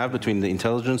once have between the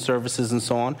intelligence services and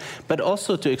so on, but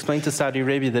also to explain to Saudi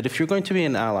Arabia that if you're going to be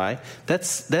an ally,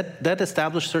 that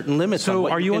established certain limits. So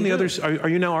are you on the other? Are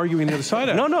you now arguing the other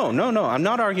side? No. I'm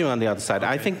not arguing on the other side.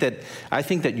 Okay. I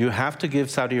think that you have to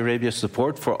give Saudi Arabia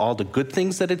support for all the good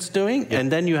things that it's doing,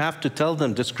 and then you have to tell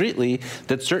them discreetly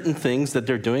that certain things that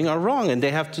they're doing are wrong, and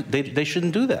they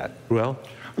shouldn't do that. Well.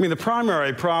 The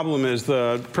primary problem is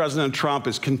that President Trump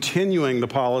is continuing the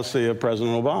policy of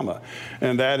President Obama,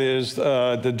 and that is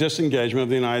the disengagement of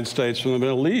the United States from the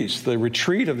Middle East, the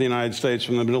retreat of the United States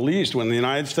from the Middle East. When the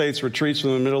United States retreats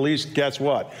from the Middle East, guess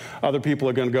what? Other people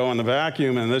are going to go in the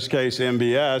vacuum, in this case,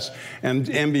 MBS, and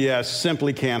MBS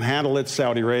simply can't handle it.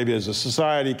 Saudi Arabia as a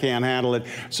society can't handle it.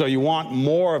 So you want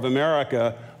more of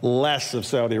America, less of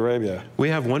Saudi Arabia. We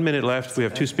have 1 minute left. We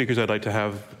have two speakers I'd like to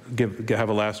have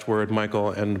a last word,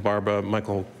 Michael and Barbara.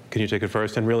 Michael, can you take it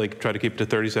first? And really try to keep it to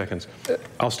 30 seconds.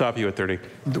 I'll stop you at 30.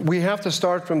 We have to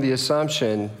start from the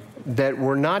assumption that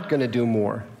we're not going to do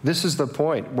more. This is the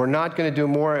point. We're not going to do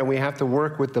more, and we have to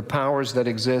work with the powers that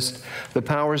exist, the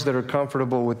powers that are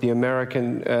comfortable with the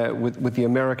American with the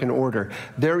American order.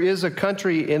 There is a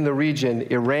country in the region,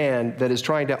 Iran, that is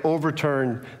trying to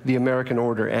overturn the American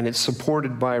order, and it's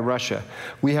supported by Russia.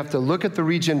 We have to look at the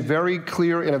region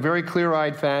in a very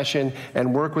clear-eyed fashion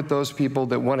and work with those people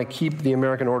that want to keep the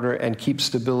American order and keep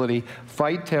stability,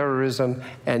 fight terrorism,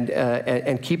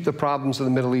 and keep the problems of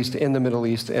the Middle East in the Middle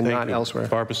East and not elsewhere.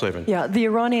 Barbara Slavin. Yeah, the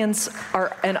Iranians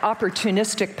are an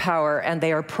opportunistic power, and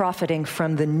they are profiting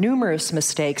from the numerous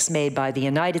mistakes made by the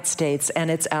United States and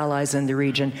its allies in the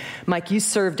region. Mike, you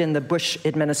served in the Bush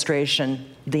administration.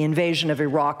 The invasion of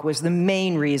Iraq was the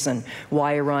main reason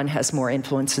why Iran has more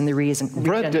influence in the region.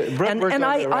 Brett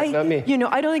not me.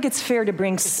 I don't think it's fair to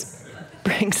bring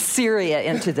Syria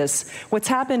into this. What's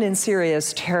happened in Syria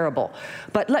is terrible.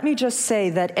 But let me just say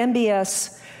that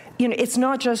MBS, it's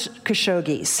not just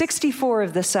Khashoggi. 64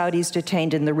 of the Saudis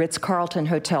detained in the Ritz-Carlton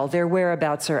Hotel, their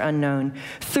whereabouts are unknown.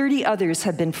 30 others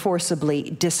have been forcibly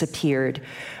disappeared.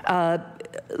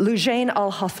 Lujain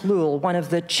al-Hathlul, one of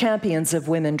the champions of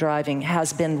women driving,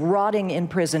 has been rotting in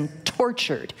prison,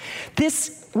 tortured.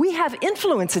 We have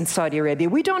influence in Saudi Arabia.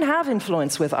 We don't have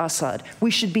influence with Assad.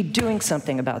 We should be doing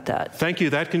something about that. Thank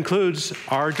you. That concludes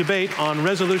our debate on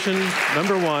resolution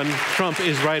number 1, Trump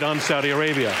is right on Saudi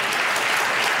Arabia.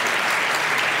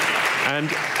 And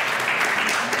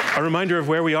A reminder of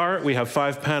where we are. We have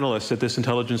 5 panelists at this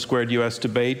Intelligence Squared U.S.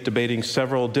 debate, debating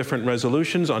several different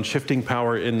resolutions on shifting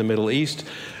power in the Middle East.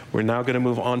 We're now going to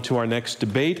move on to our next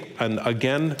debate. And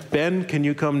again, Ben, can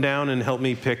you come down and help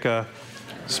me pick a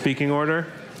speaking order?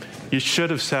 You should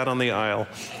have sat on the aisle.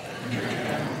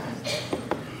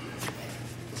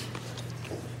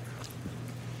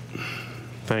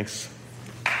 Thanks.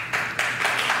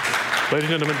 Ladies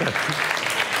and gentlemen,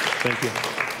 thank you.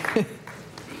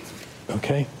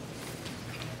 Okay.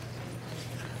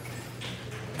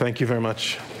 Thank you very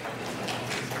much.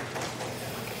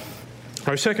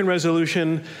 Our second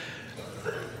resolution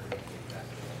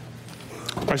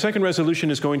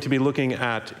is going to be looking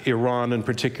at Iran, and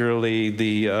particularly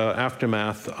the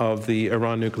aftermath of the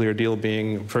Iran nuclear deal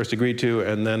being first agreed to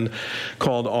and then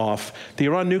called off. The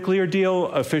Iran nuclear deal,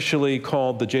 officially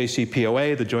called the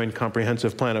JCPOA, the Joint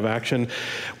Comprehensive Plan of Action,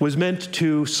 was meant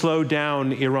to slow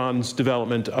down Iran's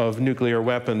development of nuclear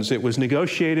weapons. It was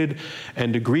negotiated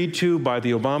and agreed to by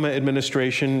the Obama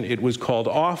administration. It was called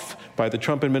off by the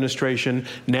Trump administration.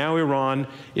 Now Iran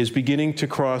is beginning to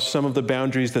cross some of the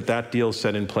boundaries that deal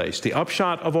set in place. The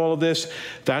upshot of all of this,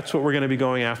 that's what we're going to be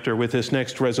going after with this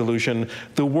next resolution.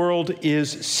 The world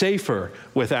is safer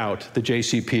without the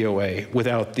JCPOA,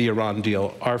 without the Iran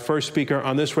deal. Our first speaker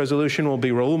on this resolution will be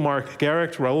Raul Marc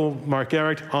Garrecht. Raul Marc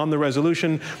Garrecht, on the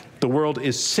resolution, the world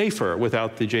is safer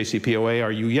without the JCPOA.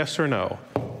 Are you yes or no?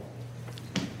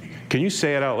 Can you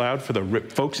say it out loud for the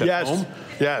folks at home?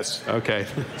 Yes. Okay.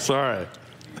 Sorry.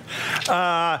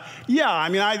 Yeah, I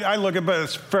mean, I look at it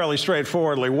fairly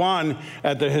straightforwardly. One,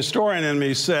 the historian in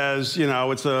me says, you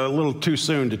know, it's a little too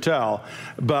soon to tell.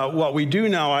 But what we do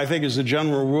know, I think, is the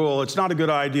general rule. It's not a good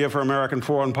idea for American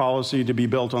foreign policy to be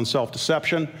built on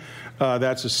self-deception.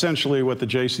 That's essentially what the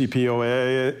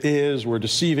JCPOA is. We're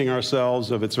deceiving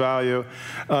ourselves of its value.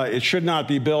 It should not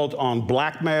be built on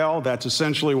blackmail. That's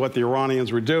essentially what the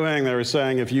Iranians were doing. They were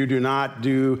saying if you do not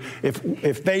do,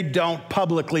 if they don't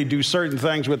publicly do certain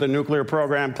things with the nuclear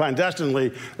program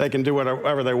clandestinely, they can do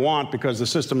whatever they want because the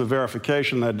system of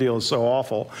verification, that deal is so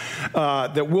awful,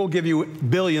 that we'll give you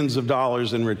billions of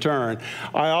dollars in return.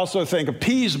 I also think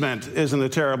appeasement isn't a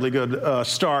terribly good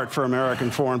start for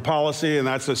American foreign policy, and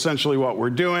that's essentially what we're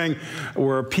doing.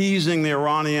 We're appeasing the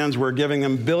Iranians. We're giving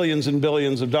them billions and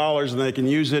billions of dollars, and they can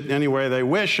use it any way they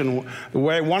wish. And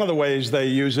one of the ways they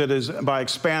use it is by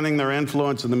expanding their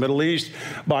influence in the Middle East,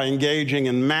 by engaging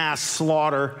in mass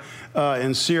slaughter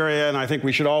in Syria. And I think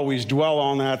we should always dwell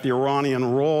on that, the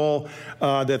Iranian role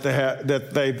that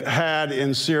they've had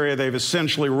in Syria. They've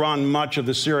essentially run much of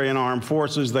the Syrian armed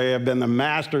forces. They have been the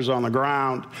masters on the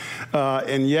ground.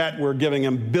 And yet we're giving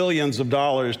them billions of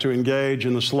dollars to engage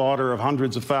in the slaughter of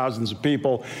hundreds of thousands of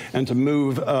people and to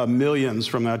move millions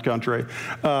from that country.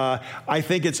 I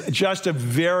think it's just a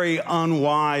very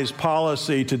unwise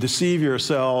policy to deceive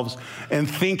yourselves and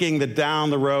thinking that down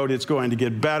the road it's going to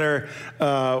get better.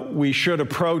 We should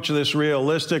approach this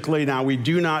realistically. Now, we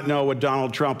do not know what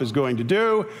Donald Trump is going to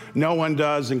do. No one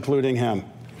does, including him.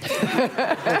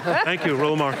 Thank you,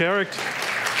 Raul Marc Garrecht.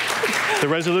 The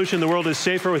resolution, the world is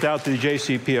safer without the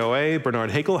JCPOA.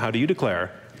 Bernard Hakel, how do you declare?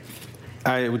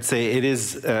 I would say it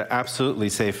is absolutely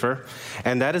safer,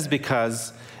 and that is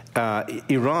because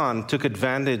Iran took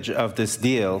advantage of this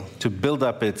deal to build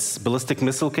up its ballistic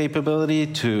missile capability.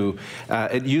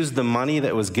 It used the money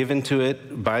that was given to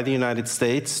it by the United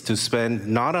States to spend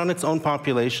not on its own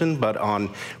population, but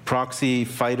on proxy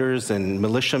fighters and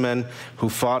militiamen who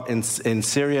fought in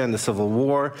Syria in the civil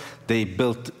war. They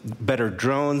built better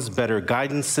drones, better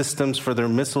guidance systems for their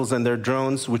missiles and their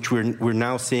drones, which we're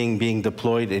now seeing being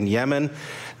deployed in Yemen,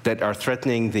 that are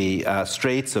threatening the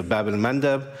Straits of Bab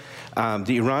el-Mandeb.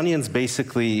 The Iranians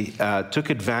basically took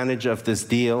advantage of this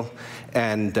deal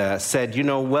and said, you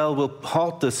know, well, we'll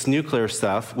halt this nuclear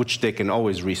stuff, which they can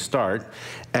always restart,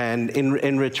 and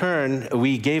in return,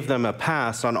 we gave them a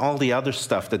pass on all the other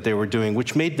stuff that they were doing,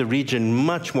 which made the region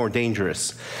much more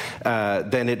dangerous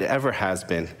than it ever has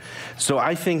been. So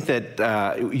I think that,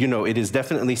 you know, it is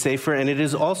definitely safer, and it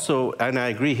is also, and I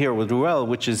agree here with Ruel,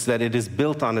 which is that it is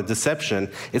built on a deception.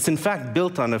 It's in fact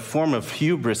built on a form of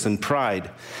hubris and pride.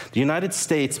 The United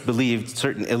States believed,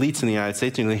 certain elites in the United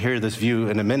States, and you'll hear this view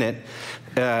in a minute,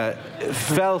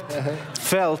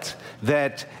 felt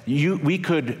that we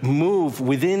could move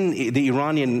within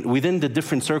the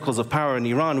different circles of power in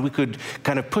Iran. We could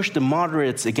kind of push the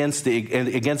moderates against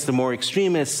the more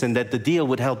extremists, and that the deal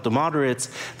would help the moderates.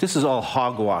 This is all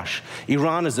hogwash.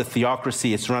 Iran is a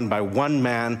theocracy. It's run by one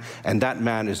man, and that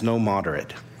man is no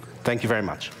moderate. Thank you very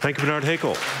much. Thank you, Bernard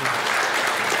Hakel.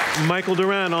 Michael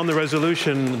Duran, on the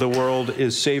resolution, the world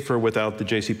is safer without the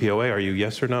JCPOA. Are you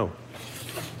yes or no?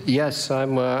 Yes,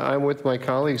 I'm with my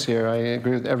colleagues here. I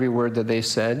agree with every word that they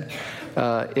said.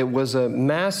 It was a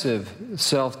massive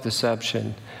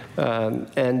self-deception.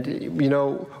 And, you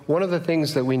know, one of the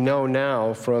things that we know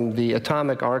now from the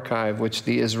atomic archive, which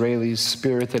the Israelis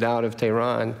spirited out of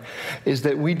Tehran, is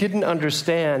that we didn't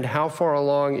understand how far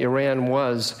along Iran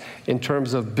was in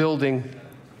terms of building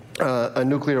a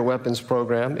nuclear weapons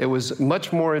program. It was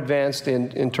much more advanced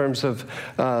in terms of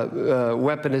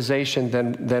weaponization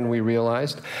than we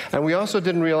realized. And we also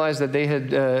didn't realize that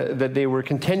they were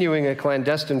continuing a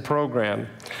clandestine program.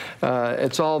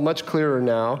 It's all much clearer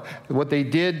now. What they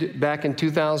did back in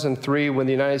 2003 when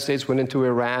the United States went into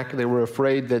Iraq, they were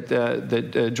afraid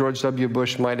that George W.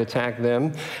 Bush might attack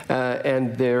them,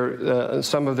 and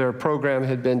some of their program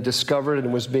had been discovered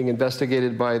and was being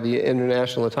investigated by the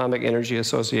International Atomic Energy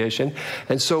Association.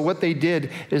 And so what they did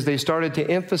is they started to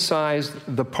emphasize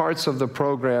the parts of the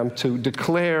program, to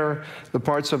declare the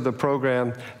parts of the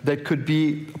program that could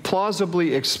be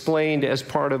plausibly explained as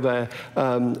part of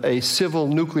a civil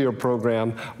nuclear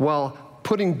program, while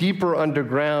putting deeper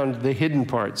underground the hidden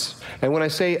parts. And when I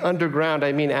say underground,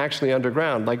 I mean actually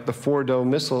underground, like the Fordo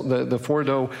missile, the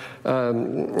Fordo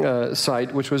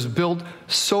site, which was built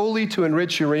solely to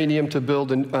enrich uranium to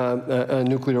build a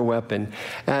nuclear weapon.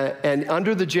 And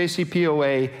under the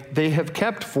JCPOA, they have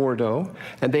kept Fordo,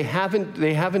 and they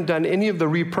haven't done any of the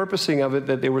repurposing of it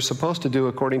that they were supposed to do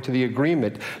according to the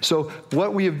agreement. So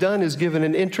what we have done is given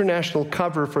an international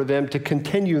cover for them to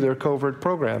continue their covert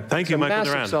program. Thank you, Michael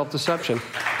Doran. Massive self-deception.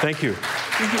 Thank you.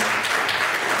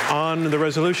 On the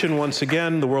resolution, once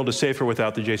again, the world is safer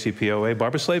without the JCPOA.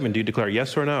 Barbara Slavin, do you declare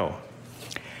yes or no?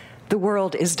 The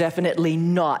world is definitely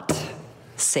not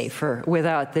safer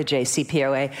without the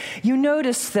JCPOA. You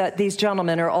notice that these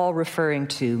gentlemen are all referring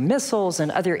to missiles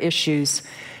and other issues.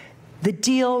 The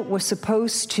deal was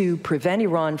supposed to prevent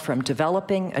Iran from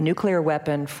developing a nuclear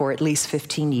weapon for at least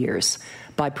 15 years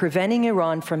by preventing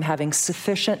Iran from having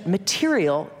sufficient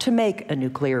material to make a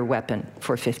nuclear weapon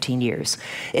for 15 years.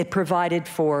 It provided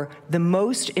for the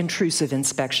most intrusive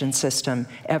inspection system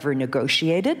ever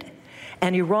negotiated,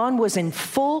 and Iran was in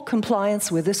full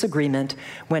compliance with this agreement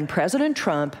when President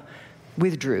Trump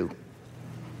withdrew.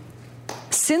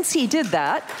 Since he did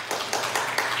that,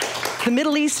 the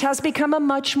Middle East has become a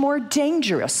much more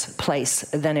dangerous place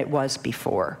than it was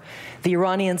before. The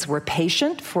Iranians were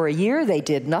patient for a year. They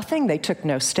did nothing. They took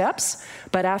no steps.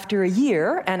 But after a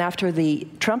year, and after the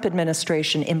Trump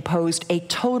administration imposed a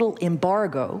total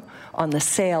embargo on the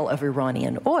sale of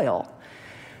Iranian oil,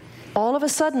 all of a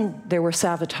sudden there were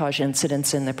sabotage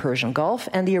incidents in the Persian Gulf,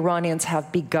 and the Iranians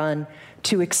have begun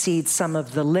to exceed some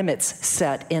of the limits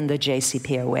set in the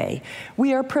JCPOA.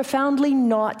 We are profoundly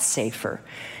not safer.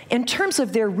 In terms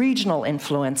of their regional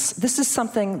influence, this is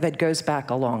something that goes back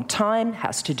a long time,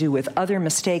 has to do with other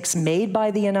mistakes made by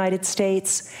the United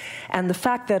States, and the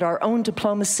fact that our own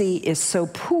diplomacy is so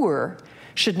poor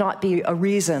should not be a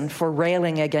reason for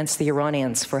railing against the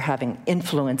Iranians for having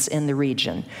influence in the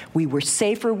region. We were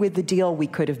safer with the deal. We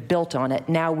could have built on it.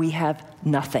 Now we have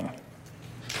nothing.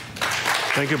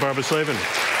 Thank you, Barbara Slavin.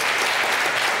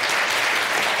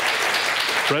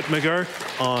 Brett McGurk,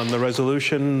 on the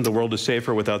resolution, the world is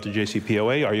safer without the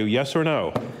JCPOA. Are you yes or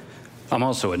no? I'm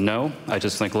also a no. I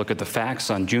just think, look at the facts.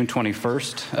 On June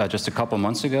 21st, just a couple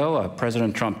months ago,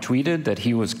 President Trump tweeted that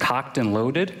he was cocked and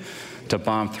loaded to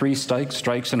bomb 3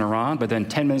 strikes in Iran, but then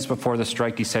 10 minutes before the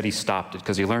strike, he said he stopped it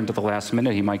because he learned at the last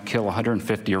minute he might kill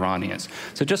 150 Iranians.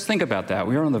 So just think about that.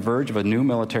 We are on the verge of a new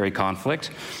military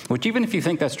conflict, which even if you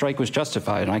think that strike was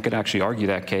justified, and I could actually argue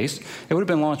that case, it would have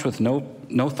been launched with no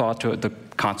thought to the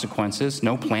consequences,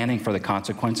 no planning for the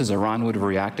consequences. Iran would have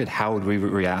reacted. How would we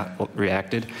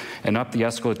reacted? And up the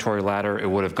escalatory ladder, it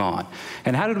would have gone.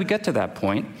 And how did we get to that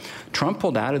point? Trump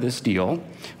pulled out of this deal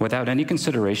without any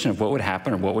consideration of what would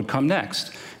happen or what would come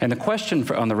next. And the question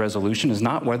on the resolution is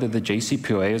not whether the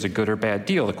JCPOA is a good or bad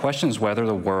deal. The question is whether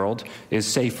the world is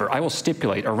safer. I will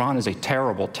stipulate Iran is a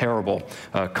terrible, terrible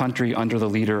country under the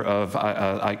leader of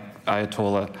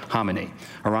Ayatollah Khamenei.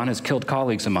 Iran has killed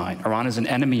colleagues of mine. Iran is an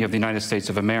enemy of the United States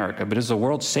of America. But is the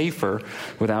world safer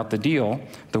without the deal?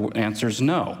 The answer is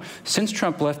no. Since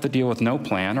Trump left the deal with no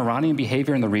plan, Iranian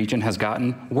behavior in the region has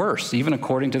gotten worse, even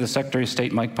according to the Secretary of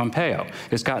State Mike Pompeo.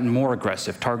 It's gotten more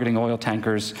aggressive, targeting oil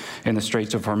tankers in the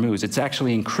Straits of Hormuz. It's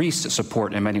actually increased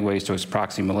support in many ways to its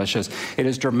proxy militias. It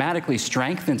has dramatically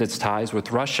strengthened its ties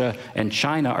with Russia and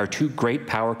China, our 2 great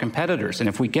power competitors. And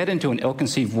if we get into an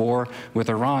ill-conceived war with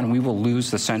Iran, we will lose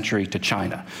the century to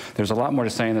China. There's a lot more to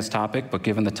say on this topic, but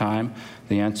given the time,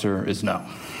 the answer is no.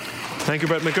 Thank you,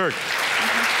 Brett McGurk.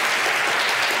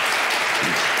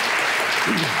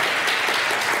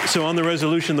 So on the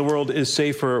resolution, the world is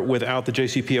safer without the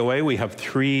JCPOA, we have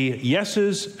 3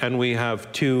 yeses and we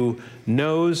have 2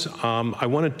 noes. I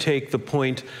want to take the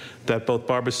point that both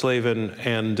Barbara Slavin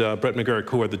and Brett McGurk,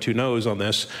 who are the 2 noes on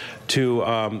this, to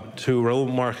Raoul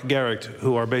Marc Garrick,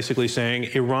 who are basically saying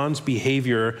Iran's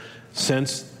behavior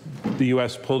since the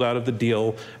U.S. pulled out of the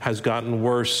deal has gotten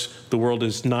worse. The world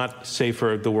is not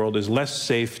safer. The world is less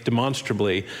safe,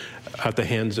 demonstrably, at the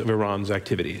hands of Iran's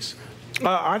activities.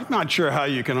 I'm not sure how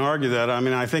you can argue that. I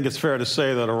mean, I think it's fair to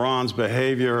say that Iran's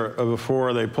behavior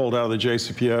before they pulled out of the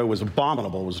JCPOA was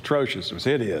abominable, was atrocious, it was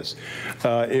hideous.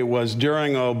 It was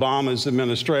during Obama's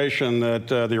administration that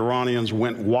the Iranians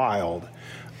went wild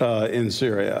in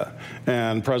Syria,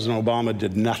 and President Obama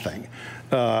did nothing.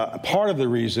 Part of the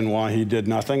reason why he did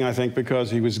nothing, I think,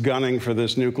 because he was gunning for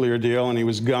this nuclear deal and he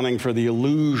was gunning for the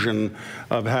illusion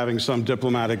of having some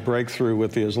diplomatic breakthrough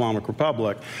with the Islamic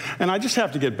Republic. And I just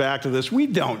have to get back to this. We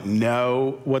don't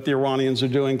know what the Iranians are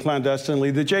doing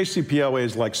clandestinely. The JCPOA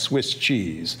is like Swiss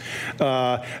cheese.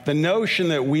 The notion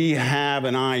that we have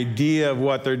an idea of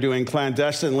what they're doing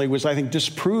clandestinely was, I think,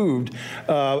 disproved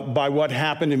by what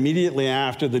happened immediately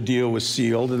after the deal was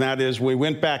sealed, and that is we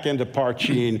went back into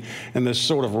Parchin and this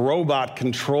sort of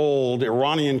robot-controlled,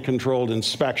 Iranian-controlled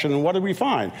inspection. And what did we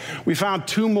find? We found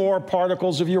 2 more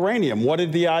particles of uranium. What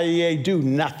did the IAEA do?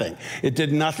 Nothing. It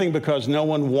did nothing because no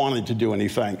one wanted to do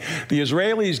anything. The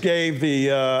Israelis gave the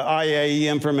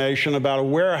IAEA information about a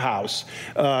warehouse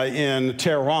in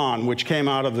Tehran, which came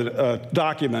out of the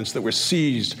documents that were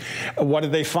seized. What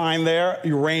did they find there?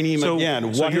 Uranium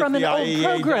again. What from an old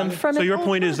program. So your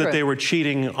point is that they were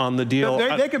cheating on the deal?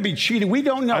 They could be cheating. We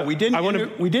don't know. We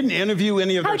didn't interview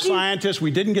any of their scientists.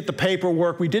 We didn't get the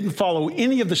paperwork. We didn't follow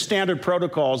any of the standard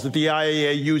protocols that the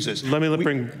IAEA uses. Let me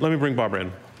bring Barbara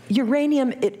in.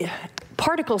 Uranium,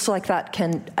 particles like that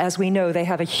can, as we know, they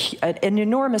have an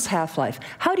enormous half-life.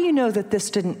 How do you know that this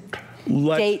didn't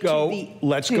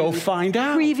Let's go find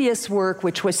out. Previous work,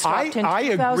 which was stopped in 2003. I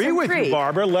agree with you,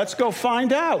 Barbara. Let's go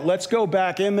find out. Let's go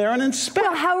back in there and inspect.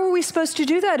 Well, how are we supposed to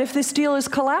do that if this deal is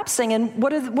collapsing? And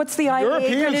what's the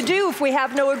IAEA going to do if we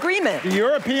have no agreement? The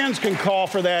Europeans can call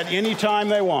for that anytime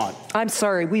they want. I'm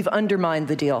sorry, we've undermined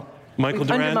the deal.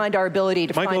 We've undermined our ability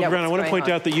to find out what's going on. I want to point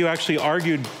out that you actually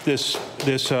argued this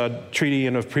treaty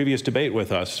in a previous debate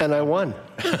with us. And I won.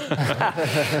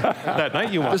 That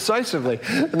night you won. Decisively.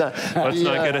 No, let's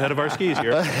not get ahead of our skis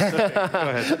here.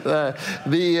 Okay, go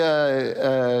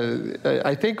ahead.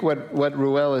 I think what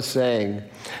Ruel is saying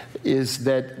is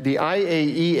that the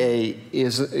IAEA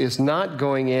is not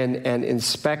going in and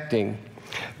inspecting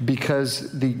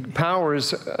because the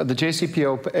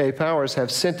JCPOA powers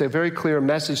have sent a very clear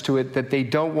message to it that they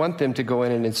don't want them to go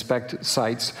in and inspect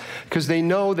sites, because they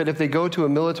know that if they go to a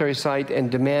military site and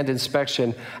demand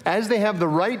inspection, as they have the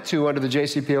right to under the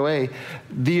JCPOA,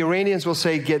 the Iranians will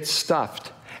say, get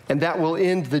stuffed. And that will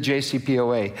end the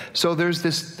JCPOA. So there's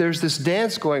this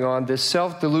dance going on, this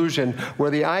self-delusion,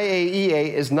 where the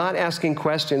IAEA is not asking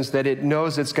questions that it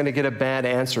knows it's going to get a bad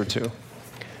answer to.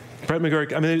 Brett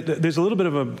McGurk, I mean, there's a little bit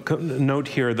of a note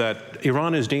here that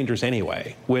Iran is dangerous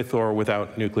anyway, with or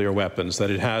without nuclear weapons. That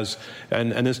it has,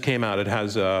 and this came out. It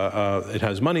has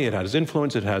money, it has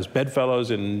influence, it has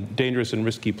bedfellows in dangerous and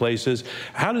risky places.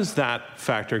 How does that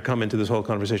factor come into this whole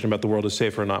conversation about the world is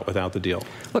safer or not without the deal?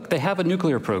 Look, they have a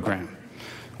nuclear program.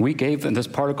 We gave them this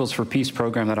Particles for Peace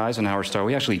program that Eisenhower started.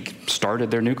 We actually started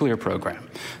their nuclear program.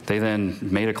 They then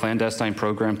made a clandestine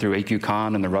program through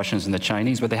AQ-Khan and the Russians and the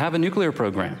Chinese, but they have a nuclear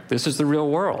program. This is the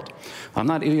real world. I'm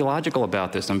not ideological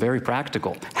about this. I'm very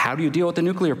practical. How do you deal with the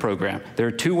nuclear program? There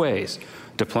are 2 ways.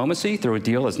 Diplomacy through a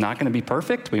deal is not going to be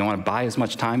perfect. We want to buy as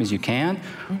much time as you can,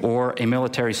 or a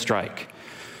military strike.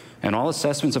 And all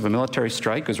assessments of a military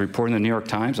strike, as reported in the New York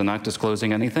Times and not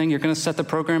disclosing anything, you're going to set the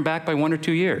program back by 1 or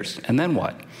 2 years. And then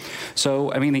what?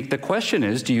 So, I mean, the question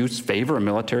is, do you favor a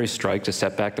military strike to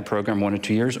set back the program 1 or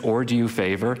 2 years, or do you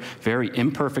favor very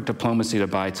imperfect diplomacy to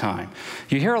buy time?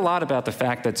 You hear a lot about the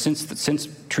fact that since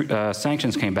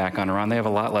sanctions came back on Iran, they have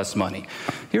a lot less money.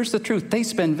 Here's the truth. They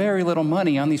spend very little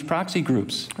money on these proxy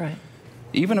groups. Right.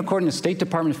 Even according to State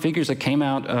Department figures that came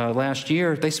out last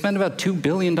year, they spend about $2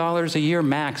 billion a year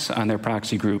max on their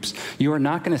proxy groups. You are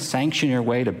not going to sanction your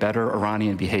way to better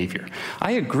Iranian behavior.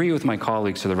 I agree with my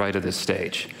colleagues to the right of this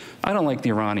stage. I don't like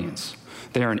the Iranians.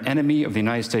 They are an enemy of the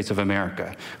United States of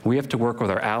America. We have to work with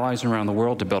our allies around the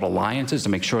world to build alliances to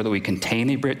make sure that we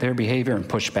contain their behavior and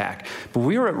push back. But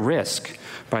we are at risk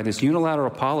by this unilateral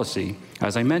policy,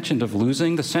 as I mentioned, of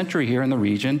losing the century here in the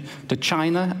region to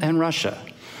China and Russia.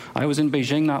 I was in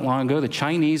Beijing not long ago. The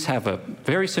Chinese have a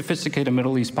very sophisticated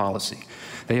Middle East policy.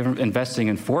 They are investing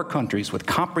in 4 countries with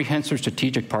comprehensive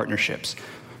strategic partnerships.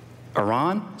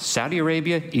 Iran, Saudi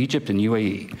Arabia, Egypt, and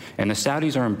UAE. And the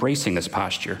Saudis are embracing this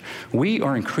posture. We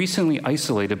are increasingly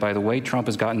isolated by the way Trump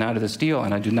has gotten out of this deal,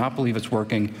 and I do not believe it's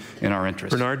working in our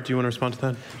interest. Bernard, do you want to respond to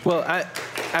that? Well,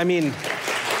 I mean,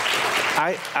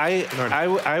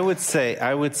 I would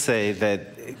say that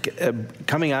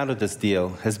coming out of this deal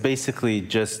has basically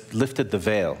just lifted the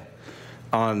veil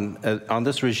on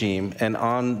this regime and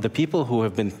on the people who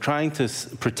have been trying to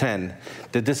pretend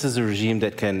that this is a regime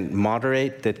that can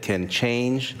moderate, that can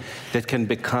change, that can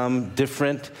become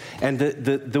different. And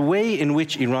the way in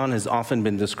which Iran has often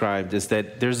been described is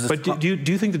that there's this... But do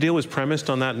you think the deal was premised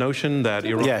on that notion that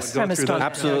Iran yes, would go through that?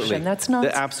 absolutely. That's not...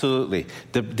 Absolutely.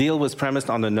 The deal was premised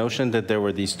on the notion that there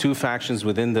were these two factions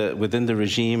within the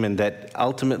regime, and that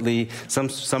ultimately some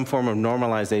form of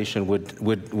normalization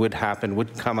would happen,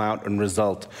 would come out and result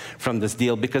from this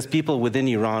deal, because people within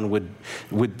Iran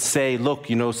would say, look,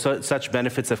 you know, such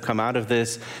benefits have come out of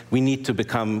this. We need to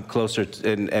become closer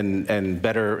and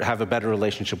better, have a better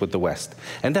relationship with the West.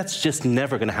 And that's just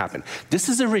never going to happen. This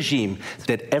is a regime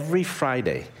that every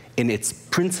Friday in its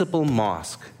principal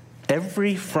mosque,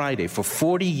 every Friday for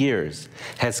 40 years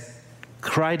has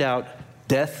cried out,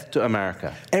 death to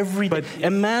America. Every day.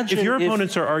 Imagine if your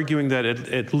opponents are arguing that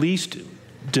at least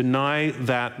deny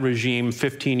that regime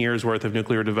 15 years worth of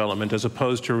nuclear development as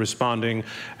opposed to responding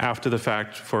after the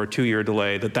fact for a 2-year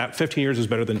delay, that 15 years is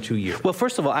better than 2 years. Well,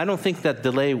 first of all, I don't think that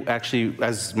delay actually,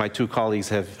 as my two colleagues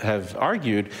have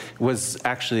argued, was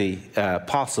actually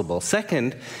possible.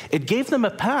 Second, it gave them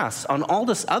a pass on all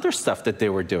this other stuff that they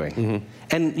were doing. Mm-hmm.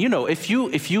 And, you know, if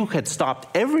you had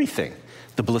stopped everything,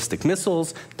 the ballistic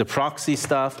missiles, the proxy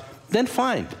stuff, then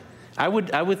fine. I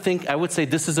would say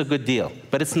this is a good deal,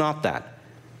 but it's not that.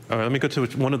 All right, let me go to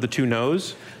one of the two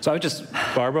no's. So I would just...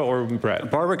 Barbara or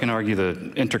Brett? Barbara can argue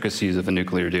the intricacies of a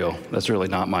nuclear deal. That's really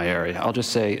not my area. I'll just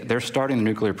say they're starting the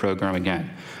nuclear program again.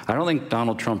 I don't think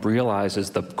Donald Trump realizes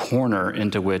the corner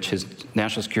into which his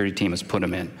national security team has put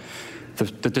him in.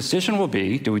 The decision will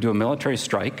be, do we do a military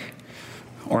strike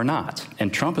or not?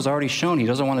 And Trump has already shown he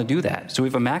doesn't want to do that. So we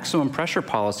have a maximum pressure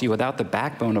policy without the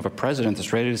backbone of a president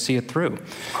that's ready to see it through.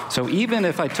 So even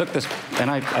if I took this, and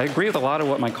I agree with a lot of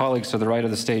what my colleagues to the right of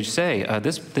the stage say,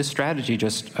 this strategy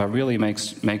just really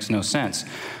makes no sense.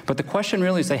 But the question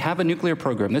really is, they have a nuclear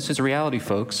program. This is reality,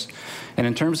 folks. And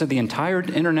in terms of the entire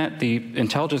internet, the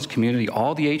intelligence community,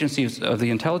 all the agencies of the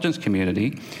intelligence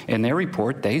community, in their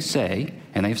report, they say,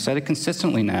 and they've said it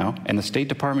consistently now, and the State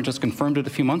Department just confirmed it a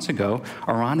few months ago,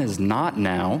 Iran is not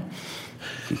now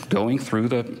going through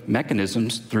the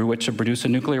mechanisms through which to produce a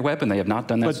nuclear weapon. They have not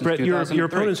done that since 2003. But Brett, your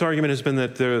opponent's argument has been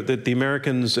that the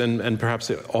Americans and perhaps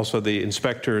also the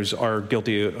inspectors are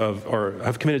guilty of or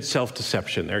have committed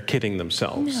self-deception. They're kidding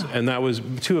themselves. Yeah. And that was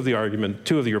two of your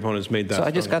opponents made that. So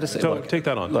I just got to say, so look, take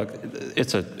that on. Look,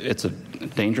 it's a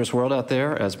dangerous world out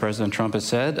there, as President Trump has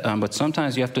said, but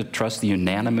sometimes you have to trust the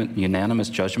unanimous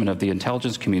judgment of the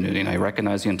intelligence community, and I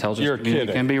recognize the intelligence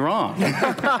community can be wrong. They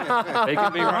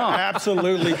can be wrong.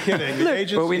 Absolutely kidding. The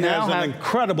agency has an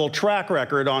incredible track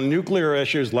record on nuclear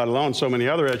issues, let alone so many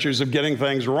other issues, of getting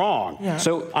things wrong. Yeah.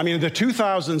 So, I mean, the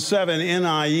 2007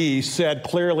 NIE said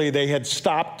clearly they had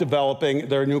stopped developing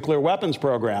their nuclear weapons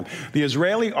program. The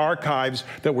Israeli archives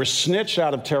that were snitched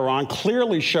out of Tehran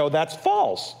clearly show that's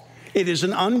false. It is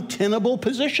an untenable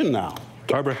position now.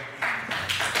 Barbara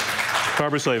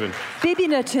Slavin. Bibi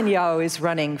Netanyahu is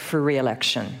running for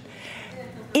re-election.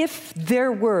 If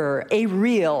there were a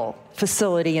real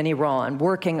facility in Iran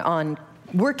working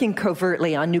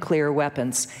covertly on nuclear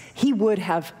weapons, he would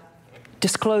have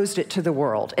disclosed it to the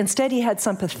world. Instead, he had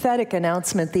some pathetic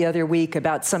announcement the other week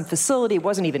about some facility. It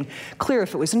wasn't even clear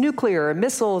if it was nuclear or a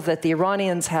missile that the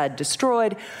Iranians had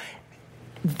destroyed.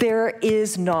 There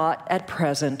is not at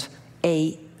present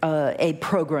a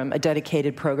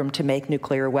dedicated program to make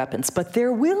nuclear weapons. But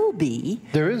there will be.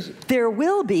 There is. There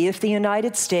will be if the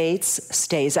United States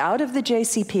stays out of the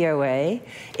JCPOA,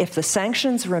 if the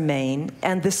sanctions remain,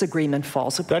 and this agreement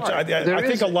falls apart. I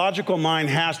think a logical mind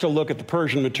has to look at the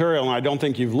Persian material, and I don't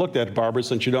think you've looked at it, Barbara,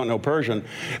 since you don't know Persian,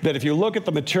 that if you look at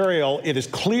the material, it is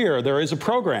clear there is a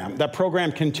program. That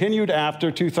program continued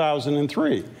after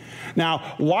 2003.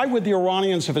 Now, why would the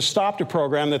Iranians have stopped a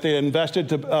program that they had invested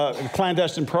to a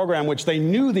clandestine program which they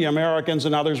knew the Americans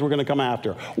and others were going to come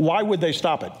after? Why would they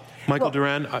stop it? Michael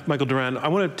Duran, I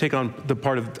want to take on the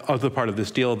part of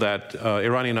this deal that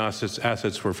Iranian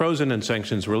assets were frozen and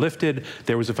sanctions were lifted.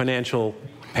 There was a financial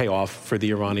payoff for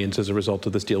the Iranians as a result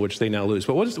of this deal, which they now lose.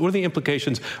 But what are the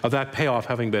implications of that payoff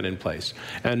having been in place?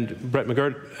 And Brett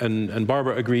McGirt and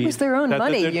Barbara agree. It was their own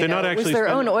money, they're not actually it was their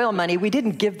own oil money. We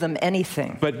didn't give them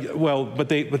anything. But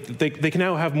they can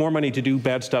now have more money to do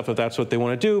bad stuff if that's what they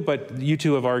want to do. But you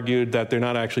two have argued that they're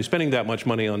not actually spending that much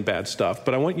money on bad stuff.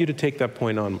 But I want you to take that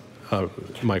point on,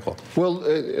 Michael. Well,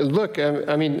 look,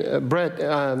 I mean, Brett,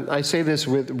 I say this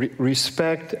with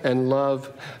respect and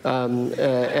love. And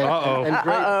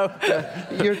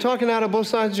you're talking out of both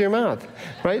sides of your mouth,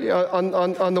 right?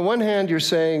 On the one hand, you're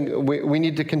saying we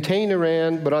need to contain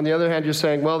Iran, but on the other hand, you're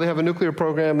saying, well, they have a nuclear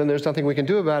program and there's nothing we can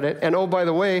do about it. And oh, by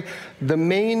the way, the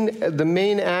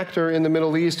main actor in the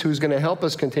Middle East who's going to help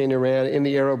us contain Iran in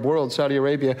the Arab world, Saudi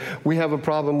Arabia, we have a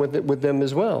problem with them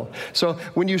as well. So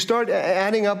when you start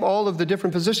adding up all of the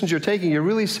different positions you're taking, you're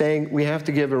really saying we have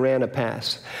to give Iran a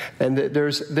pass. And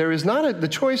the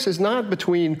choice is not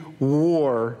between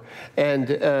war and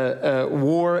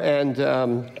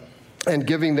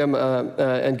giving them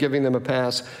a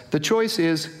pass. The choice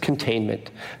is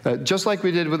containment, just like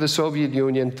we did with the Soviet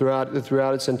Union throughout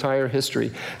its entire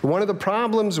history. One of the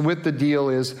problems with the deal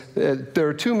is there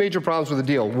are two major problems with the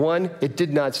deal. One, it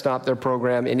did not stop their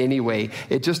program in any way.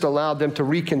 It just allowed them to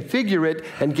reconfigure it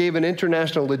and gave an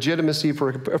international legitimacy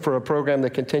for a program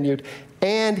that continued,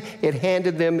 and it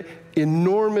handed them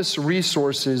enormous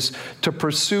resources to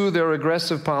pursue their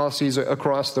aggressive policies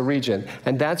across the region,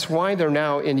 and that's why they're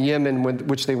now in Yemen,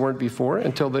 which they weren't before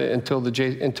until the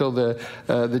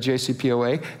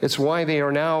JCPOA. It's why they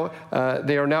are now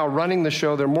running the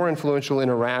show. They're more influential in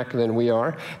Iraq than we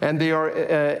are, and they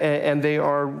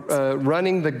are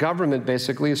running the government,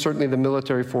 basically, certainly the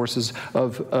military forces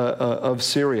of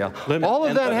Syria. All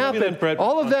of that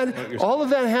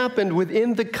happened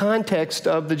within the context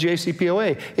of the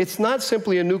JCPOA. It's not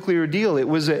simply a nuclear deal. It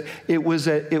was a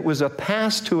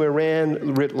pass to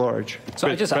Iran writ large. So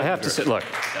I have to say, look,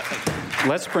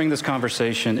 let's bring this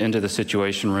conversation into the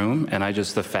Situation Room, and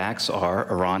the facts are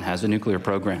Iran has a nuclear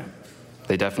program.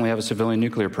 They definitely have a civilian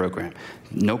nuclear program.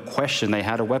 No question they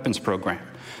had a weapons program.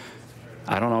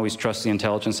 I don't always trust the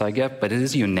intelligence I get, but it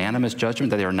is a unanimous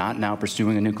judgment that they are not now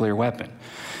pursuing a nuclear weapon.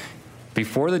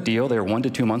 Before the deal, they were 1 to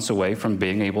 2 months away from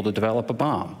being able to develop a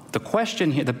bomb. The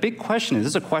question here, the big question is,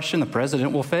 this is a question the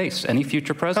president will face, any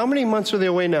future president. How many months are they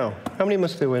away now?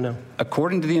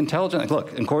 According to the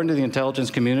intelligence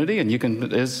community, and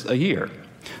is a year.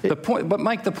 But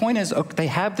Mike, the point is, they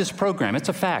have this program. It's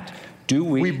a fact. Do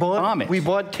we bomb it? We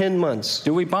bought 10 months.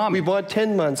 Do we bomb it? We bought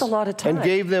 10 months. That's a lot of time. And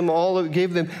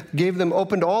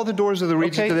opened all the doors of the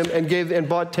region to them and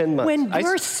bought 10 months. When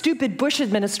your stupid Bush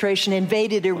administration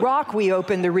invaded Iraq, we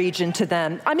opened the region to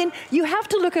them. I mean, you have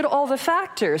to look at all the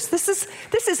factors. This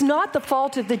is not the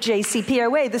fault of the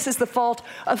JCPOA. This is the fault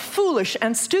of foolish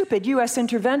and stupid U.S.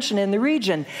 intervention in the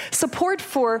region. Support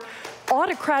for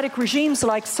autocratic regimes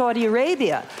like Saudi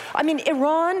Arabia. I mean,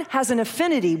 Iran has an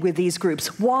affinity with these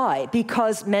groups. Why?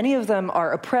 Because many of them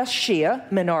are oppressed Shia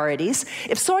minorities.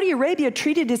 If Saudi Arabia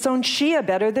treated its own Shia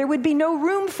better, there would be no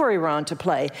room for Iran to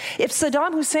play. If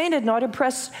Saddam Hussein had not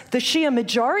oppressed the Shia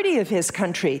majority of his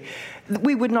country,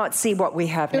 we would not see what we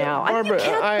have now. Barbara, you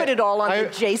can't put it all on the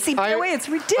JCPOA. It's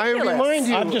ridiculous. I remind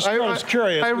you. I'm just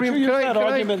curious. I was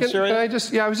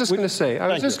just going to say. I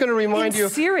was just going to remind you.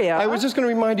 Syria. I was just going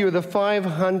to remind you of the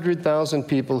 500,000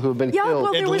 people who have been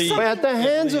killed at the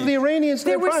hands of the Iranians.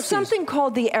 There was something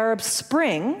called the Arab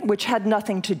Spring, which had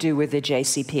nothing to do with the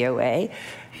JCPOA.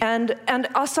 And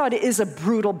Assad is a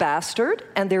brutal bastard,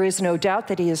 and there is no doubt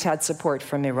that he has had support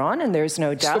from Iran, and there's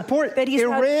no doubt that he's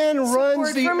Iran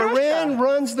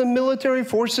runs the military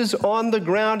forces on the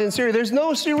ground in Syria. There's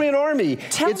no Syrian army.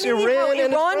 It's Iran,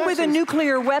 and Iran with a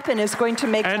nuclear weapon is going to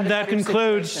make. And that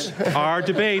concludes our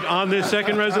debate on this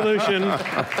second resolution.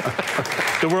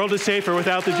 The world is safer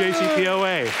without the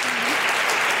JCPOA.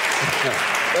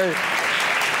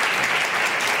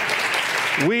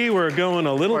 We were going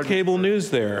a little cable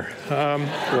news there.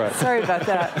 Sorry about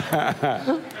that.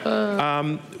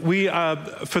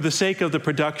 For the sake of the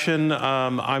production,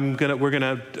 we're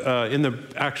gonna in the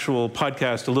actual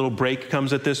podcast, a little break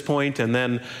comes at this point, and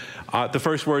then the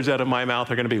first words out of my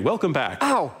mouth are going to be "Welcome back."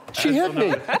 Ow! She hit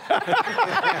me.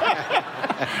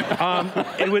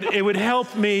 It would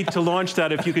help me to launch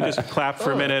that if you could just clap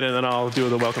for a minute, and then I'll do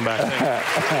the welcome back thing.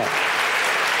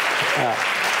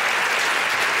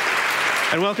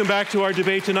 And welcome back to our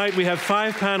debate tonight. We have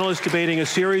 5 panelists debating a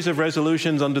series of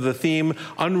resolutions under the theme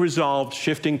Unresolved,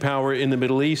 Shifting Power in the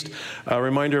Middle East. A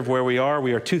reminder of where we are.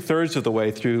 We are 2/3 of the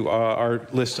way through our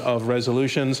list of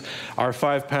resolutions. Our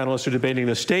 5 panelists are debating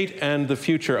the state and the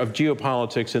future of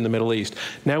geopolitics in the Middle East.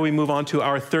 Now we move on to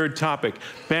our third topic.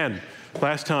 Ben,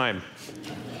 Last time.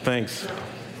 Thanks.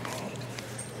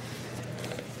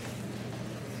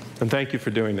 And thank you for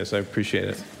doing this. I appreciate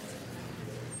it.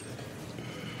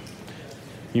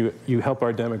 You help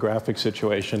our demographic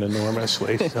situation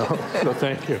enormously, so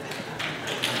thank you.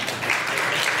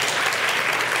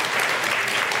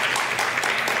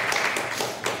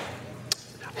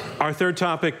 Our third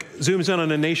topic zooms in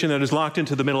on a nation that is locked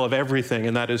into the middle of everything,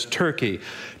 and that is Turkey.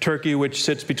 Turkey, which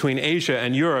sits between Asia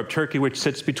and Europe. Turkey, which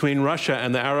sits between Russia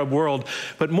and the Arab world.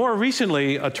 But more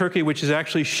recently, a Turkey which is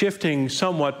actually shifting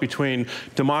somewhat between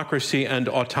democracy and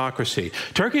autocracy.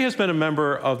 Turkey has been a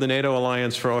member of the NATO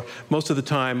alliance for most of the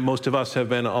time most of us have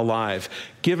been alive.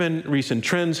 Given recent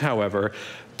trends, however,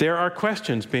 there are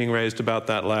questions being raised about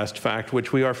that last fact,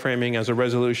 which we are framing as a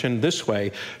resolution this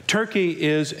way. Turkey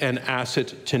is an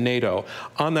asset to NATO.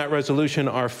 On that resolution,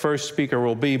 our first speaker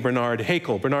will be Bernard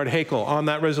Hakel. Bernard Hakel, on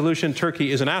that resolution,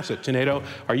 Turkey is an asset to NATO.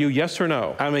 Are you yes or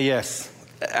no? I'm a yes.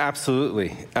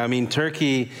 Absolutely. I mean,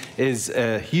 Turkey is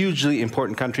a hugely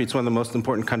important country. It's one of the most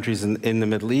important countries in the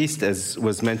Middle East, as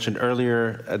was mentioned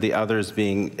earlier, the others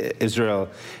being Israel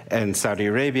and Saudi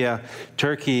Arabia.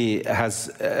 Turkey has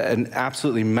an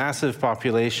absolutely massive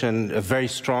population, a very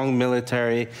strong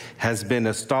military, has been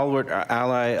a stalwart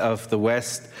ally of the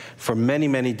West for many,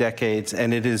 many decades,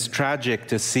 and it is tragic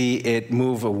to see it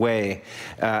move away,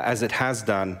 as it has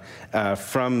done,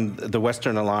 from the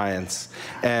Western alliance.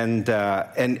 And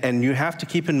you have to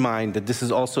keep in mind that this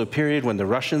is also a period when the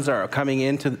Russians are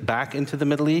coming back into the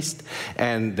Middle East,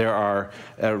 and there are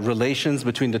relations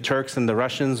between the Turks and the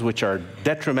Russians which are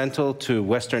detrimental to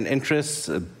Western interests,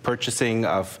 purchasing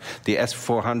of the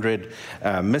S-400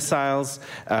 missiles,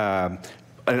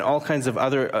 and all kinds of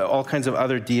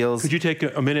other deals. Could you take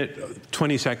a minute,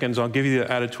 20 seconds? I'll give you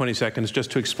the added 20 seconds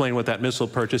just to explain what that missile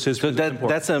purchase is. So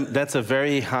that's a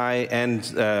very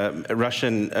high-end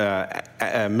Russian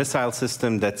missile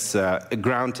system that's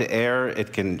ground to air.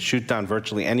 It can shoot down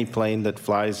virtually any plane that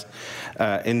flies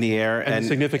in the air. And the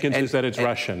significance is that it's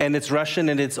Russian. And it's Russian,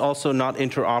 and it's also not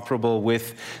interoperable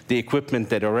with the equipment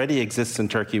that already exists in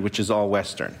Turkey, which is all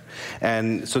Western.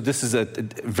 And so this is a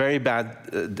very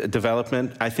bad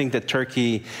development. I think that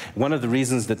Turkey, one of the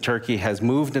reasons that Turkey has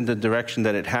moved in the direction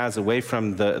that it has away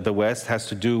from the West has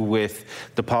to do with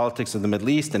the politics of the Middle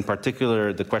East, in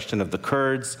particular the question of the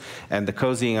Kurds and the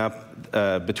cozying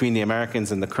up between the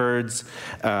Americans and the Kurds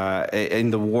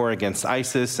in the war against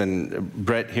ISIS, and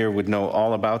Brett here would know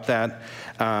all about that.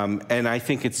 And I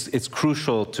think it's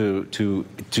crucial to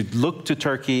look to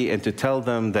Turkey and to tell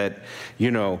them that, you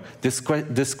know, this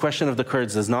question of the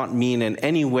Kurds does not mean in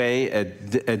any way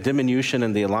a diminution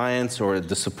in the alliance or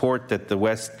the support that the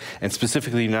West, and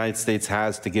specifically the United States,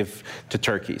 has to give to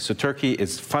Turkey. So Turkey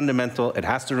is fundamental. It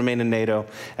has to remain in NATO,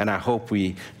 and I hope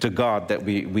to God that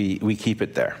we keep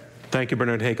it there. Thank you,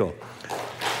 Bernard Hakel.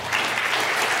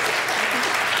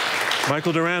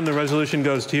 Michael Duran, the resolution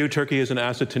goes to you. Turkey is an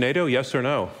asset to NATO, yes or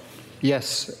no?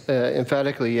 Yes,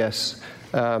 emphatically yes.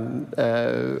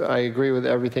 I agree with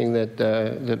everything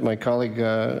that my colleague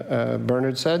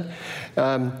Bernard said.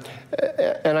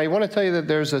 And I want to tell you that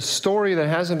there's a story that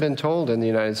hasn't been told in the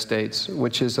United States,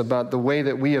 which is about the way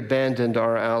that we abandoned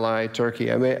our ally, Turkey.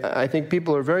 I mean, I think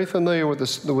people are very familiar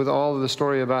with all of the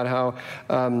story about how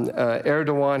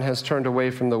Erdogan has turned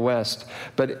away from the West.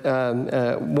 But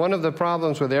one of the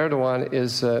problems with Erdogan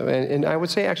is, and I would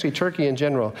say actually Turkey in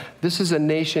general, this is a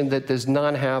nation that does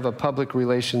not have a public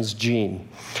relations gene,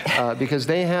 because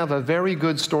they have a very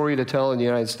good story to tell in the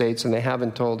United States, and they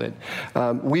haven't told it.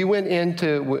 We went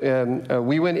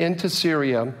into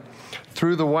Syria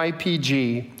through the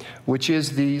YPG, which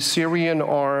is the Syrian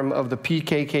arm of the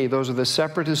PKK. Those are the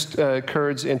separatist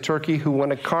Kurds in Turkey who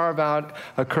want to carve out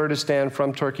a Kurdistan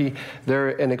from Turkey. They're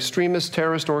an extremist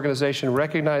terrorist organization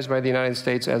recognized by the United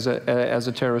States as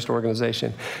a terrorist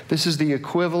organization. This is the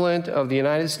equivalent of the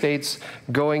United States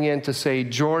going into, say,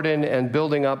 Jordan and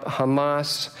building up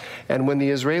Hamas. And when the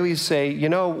Israelis say, you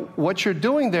know, what you're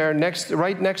doing there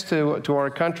right next to our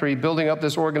country, building up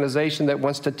this organization that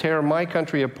wants to tear my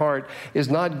country apart, is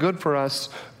not good for us,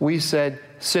 we said,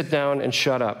 sit down and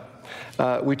shut up.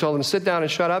 We told them, sit down and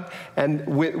shut up. And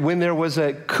when there was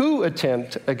a coup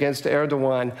attempt against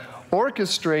Erdogan,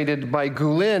 orchestrated by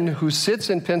Gulen, who sits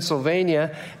in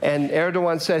Pennsylvania, and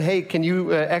Erdogan said, hey, can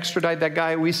you extradite that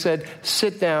guy? We said,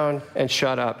 sit down and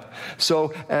shut up.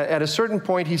 So at a certain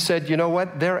point, he said, you know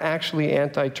what? They're actually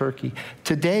anti-Turkey.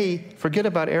 Today, forget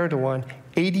about Erdogan.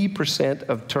 80%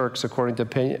 of Turks, according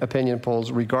to opinion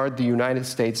polls, regard the United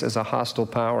States as a hostile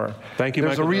power. Thank you,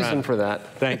 There's Michael a reason Durant. for that.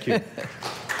 Thank you.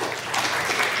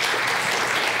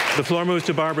 The floor moves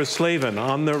to Barbara Slavin.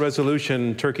 On the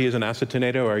resolution, Turkey is an asset to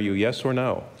NATO, are you yes or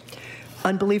no?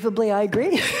 Unbelievably, I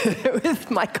agree with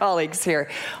my colleagues here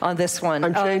on this one.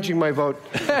 I'm changing my vote.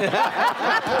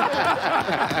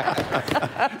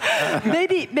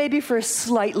 Maybe for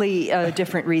slightly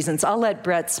different reasons. I'll let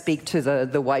Brett speak to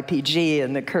the YPG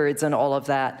and the Kurds and all of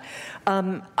that.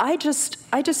 I just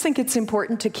think it's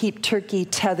important to keep Turkey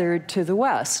tethered to the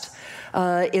West.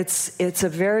 It's a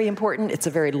very important, it's a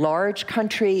very large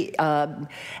country,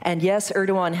 and yes,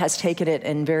 Erdogan has taken it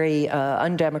in very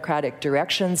undemocratic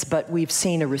directions, but we've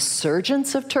seen a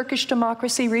resurgence of Turkish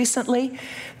democracy recently.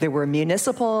 There were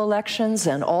municipal elections,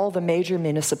 and all the major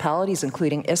municipalities,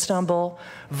 including Istanbul,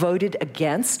 voted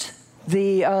against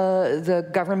the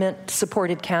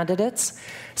government-supported candidates.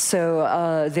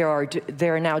 So there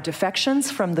are now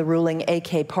defections from the ruling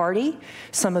AK party.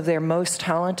 Some of their most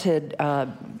talented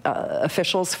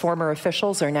officials, former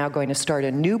officials, are now going to start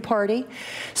a new party.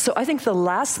 So I think the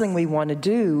last thing we want to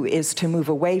do is to move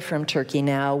away from Turkey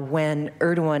now when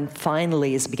Erdogan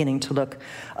finally is beginning to look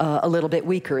a little bit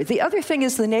weaker. The other thing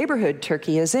is the neighborhood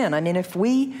Turkey is in. I mean, if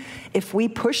we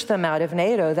push them out of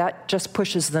NATO, that just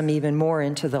pushes them even more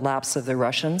into the laps of the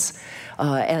Russians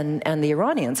and the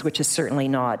Iranians, which is certainly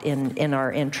not in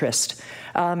our interest.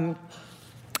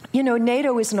 You know,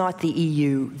 NATO is not the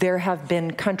EU. There have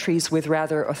been countries with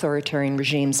rather authoritarian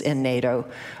regimes in NATO,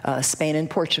 Spain and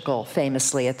Portugal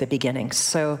famously at the beginning.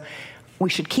 So we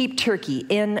should keep Turkey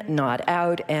in, not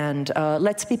out, and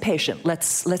let's be patient.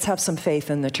 Let's have some faith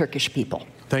in the Turkish people.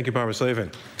 Thank you, Barbara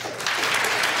Slavin.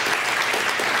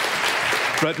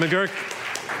 Brett McGurk,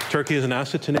 Turkey is an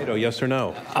asset to NATO, yes or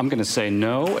no? I'm going to say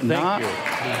no. Thank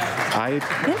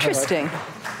you. Interesting.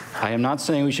 I am not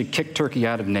saying we should kick Turkey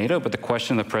out of NATO, but the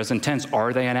question in the present tense,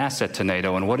 are they an asset to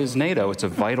NATO? And what is NATO? It's a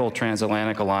vital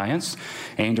transatlantic alliance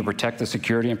aimed to protect the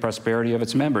security and prosperity of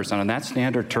its members. And on that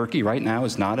standard, Turkey right now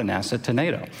is not an asset to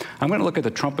NATO. I'm going to look at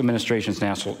the Trump administration's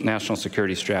national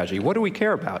security strategy. What do we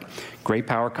care about? Great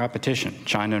power competition,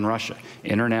 China and Russia,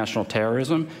 international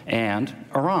terrorism, and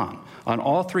Iran. On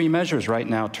all three measures right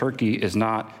now, Turkey is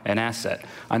not an asset.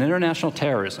 On international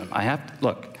terrorism, I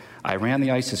ran the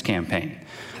ISIS campaign.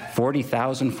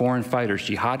 40,000 foreign fighters,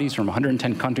 jihadis from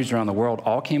 110 countries around the world,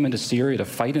 all came into Syria to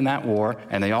fight in that war,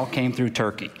 and they all came through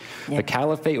Turkey. Yep. The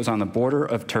caliphate was on the border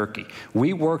of Turkey.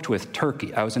 We worked with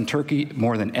Turkey. I was in Turkey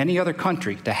more than any other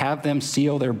country to have them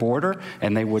seal their border,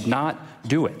 and they would not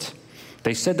do it.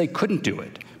 They said they couldn't do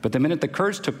it. But the minute the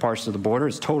Kurds took parts of the border,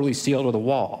 it's totally sealed with a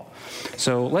wall.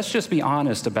 So let's just be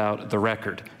honest about the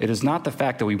record. It is not the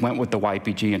fact that we went with the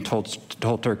YPG and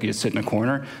told Turkey to sit in a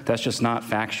corner. That's just not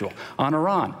factual. On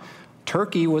Iran,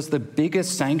 Turkey was the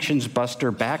biggest sanctions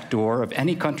buster backdoor of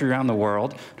any country around the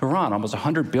world to Iran. Almost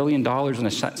 $100 billion in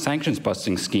a sanctions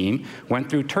busting scheme went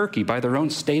through Turkey by their own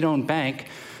state-owned bank,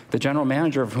 the general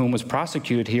manager of whom was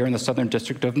prosecuted here in the Southern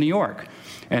District of New York.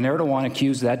 And Erdogan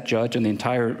accused that judge and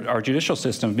our judicial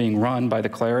system of being run by the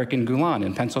cleric in Gulen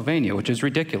in Pennsylvania, which is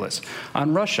ridiculous.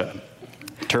 On Russia,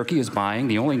 Turkey is buying,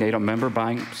 the only NATO member,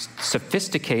 buying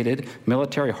sophisticated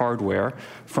military hardware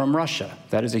from Russia.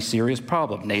 That is a serious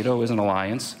problem. NATO is an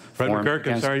alliance formed McGurk,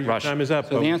 against I'm sorry, Russia. your time is up.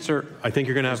 So the answer, I think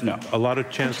you're going to have no. a lot of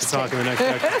chance to talk in the next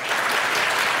section.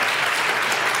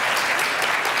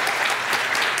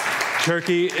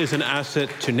 Turkey is an asset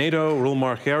to NATO.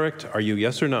 Rulmark Eric, are you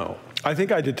yes or no? I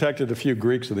think I detected a few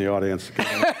Greeks in the audience.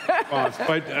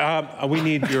 But we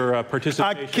need your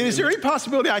participation. Is there any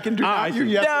possibility I can do not you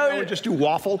yes or no and just do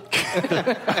waffle?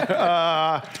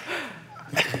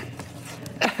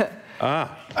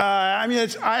 I mean,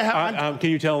 can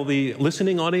you tell the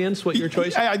listening audience what your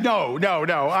choice is? No.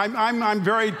 I'm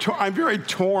very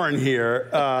torn here.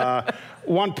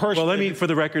 One person. Well, let me, for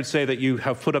the record, say that you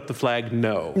have put up the flag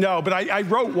no. No, but I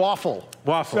wrote waffle.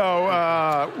 Waffle.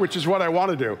 So, which is what I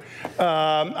want to do.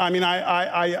 I mean,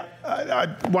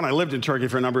 when I lived in Turkey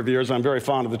for a number of years, I'm very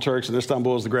fond of the Turks, and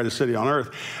Istanbul is the greatest city on earth.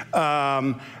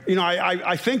 You know,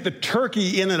 I think that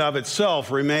Turkey in and of itself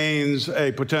remains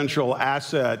a potential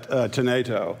asset to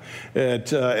NATO.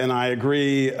 And I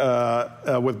agree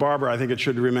with Barbara. I think it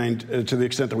should remain, to the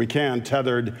extent that we can,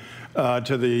 tethered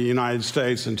to the United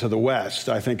States and to the West.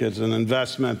 I think it's an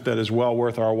investment that is well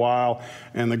worth our while,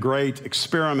 and the great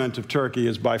experiment of Turkey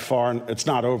is by far, it's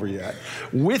not over yet.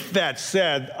 With that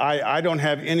said, I don't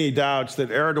have any doubts that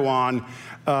Erdogan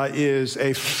is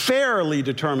a fairly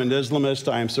determined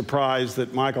Islamist. I am surprised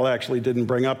that Michael actually didn't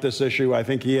bring up this issue. I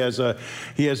think he has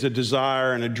a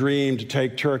desire and a dream to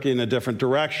take Turkey in a different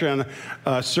direction,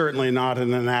 certainly not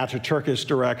in an Ataturkist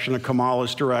direction, a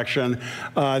Kemalist direction.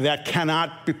 That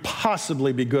cannot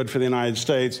possibly be good for the United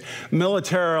States.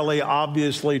 Militarily,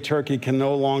 obviously, Turkey can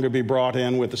no longer be brought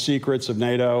in with the secrets of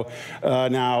NATO.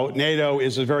 Now, NATO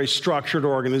is a very structured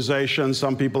organization.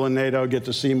 Some people in NATO get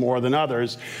to see more than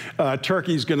others.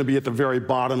 Turkey's going to be at the very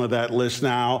bottom of that list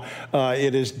now.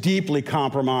 It has deeply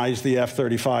compromised the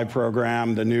F-35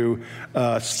 program, the new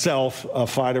stealth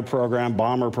fighter program,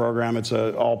 bomber program. It's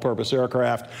an all-purpose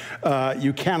aircraft.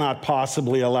 You cannot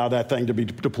possibly allow that thing to be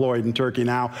deployed in Turkey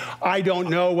now. I don't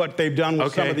know what they've done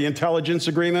with some of the intelligence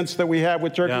agreements that we have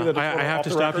with Turkey. Yeah, I have to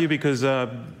stop you because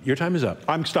your time is up.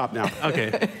 I'm stopped now.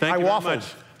 Okay, thank you very much.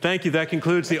 Thank you. That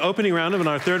concludes the opening round of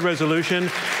our third resolution.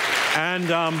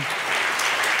 And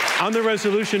on the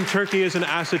resolution, Turkey is an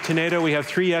asset to NATO, we have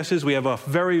 3 yeses. We have a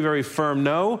very, very firm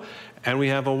no, and we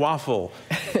have a waffle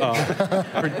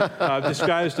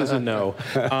disguised as a no.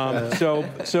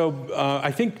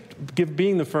 I think,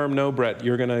 being the firm no, Brett,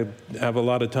 you're going to have a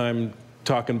lot of time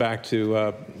talking back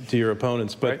to your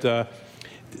opponents. But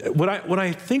what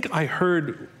I think I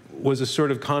heard was a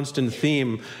sort of constant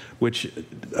theme, which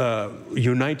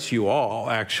unites you all,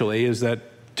 actually, is that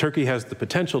Turkey has the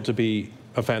potential to be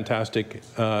a fantastic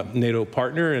NATO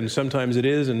partner, and sometimes it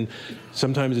is, and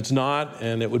sometimes it's not,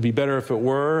 and it would be better if it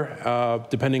were,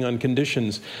 depending on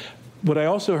conditions. What I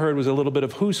also heard was a little bit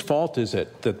of whose fault is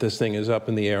it that this thing is up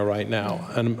in the air right now?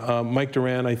 And Mike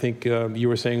Duran, I think you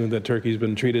were saying that Turkey's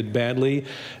been treated badly,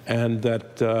 and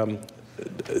that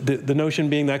the notion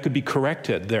being that could be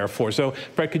corrected, therefore. So,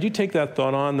 Brett, could you take that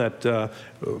thought on, that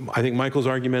I think Michael's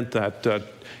argument that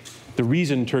the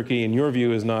reason Turkey, in your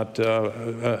view, is not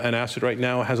an asset right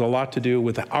now has a lot to do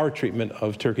with our treatment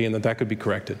of Turkey, and that could be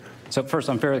corrected? So first,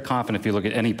 I'm fairly confident if you look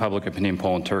at any public opinion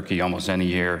poll in Turkey almost any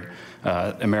year,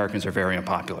 Americans are very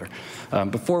unpopular.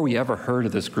 Before we ever heard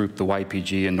of this group, the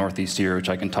YPG in Northeast Syria, which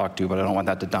I can talk to, but I don't want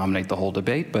that to dominate the whole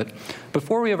debate, but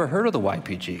before we ever heard of the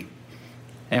YPG,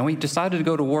 and we decided to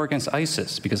go to war against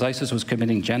ISIS because ISIS was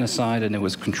committing genocide and it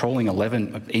was controlling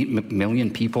 8 million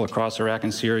people across Iraq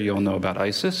and Syria. You all know about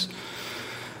ISIS.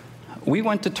 We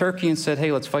went to Turkey and said,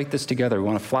 hey, let's fight this together. We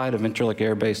want to fly to Incirlik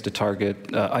Air Base to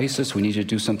target ISIS. We need you to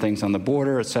do some things on the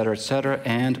border, et cetera, et cetera.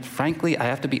 And frankly, I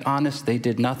have to be honest, they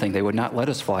did nothing. They would not let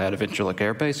us fly out of Incirlik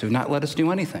Air Base. They would not let us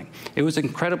do anything. It was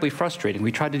incredibly frustrating.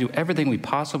 We tried to do everything we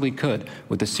possibly could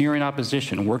with the Syrian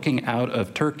opposition working out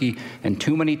of Turkey, and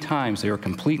too many times they were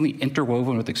completely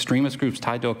interwoven with extremist groups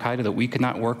tied to al-Qaeda that we could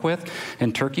not work with.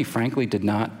 And Turkey, frankly, did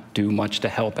not do much to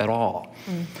help at all.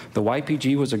 The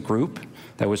YPG was a group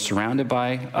that was surrounded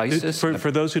by ISIS.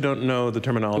 For those who don't know the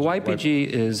terminology. The YPG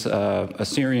is a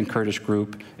Syrian Kurdish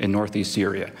group in northeast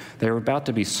Syria. They were about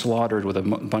to be slaughtered with a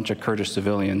bunch of Kurdish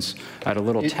civilians at a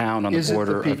little town on the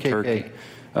border of Turkey.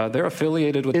 They're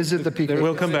affiliated with... Is it the PKK?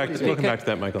 We'll come back to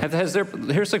that, Michael.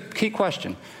 Here's a key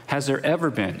question. Has there ever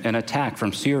been an attack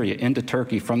from Syria into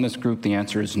Turkey from this group? The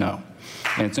answer is no.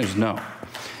 The answer is no.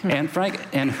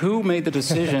 And who made the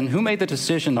decision? Who made the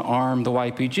decision to arm the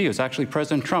YPG? It was actually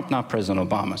President Trump, not President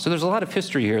Obama. So there's a lot of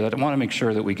history here that I want to make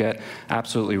sure that we get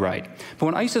absolutely right. But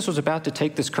when ISIS was about to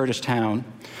take this Kurdish town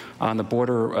on the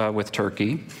border with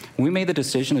Turkey, we made the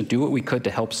decision to do what we could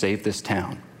to help save this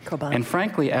town. And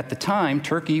frankly, at the time,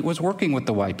 Turkey was working with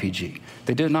the YPG.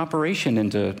 They did an operation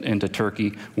into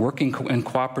Turkey, working in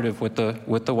cooperative with the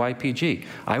YPG.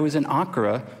 I was in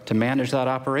Ankara to manage that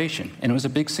operation, and it was a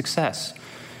big success.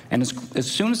 And as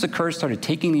soon as the Kurds started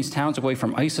taking these towns away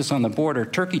from ISIS on the border,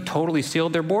 Turkey totally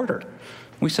sealed their border.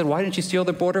 We said, why didn't you seal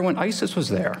the border when ISIS was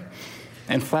there?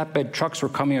 And flatbed trucks were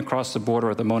coming across the border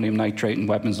with ammonium nitrate and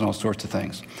weapons and all sorts of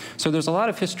things. So there's a lot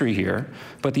of history here,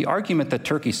 but the argument that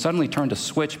Turkey suddenly turned a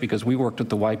switch because we worked with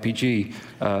the YPG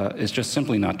is just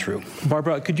simply not true.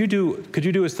 Barbara, could you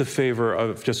do us the favor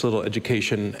of just a little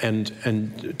education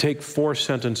and take 4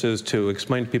 sentences to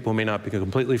explain to people who may not be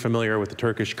completely familiar with the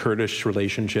Turkish-Kurdish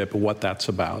relationship, what that's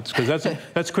about? Because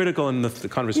that's critical in the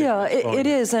conversation. Yeah, it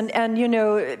is, and you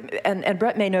know, and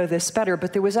Brett may know this better,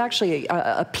 but there was actually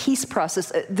a peace process.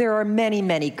 There are many,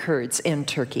 many Kurds in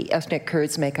Turkey. Ethnic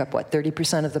Kurds make up, what,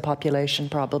 30% of the population,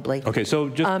 probably? Okay, so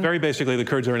just very basically, the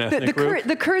Kurds are an ethnic group?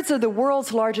 The Kurds are the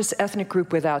world's largest ethnic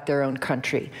group without their own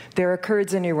country. There are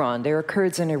Kurds in Iran, there are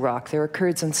Kurds in Iraq, there are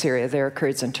Kurds in Syria, there are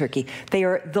Kurds in Turkey. They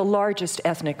are the largest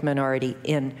ethnic minority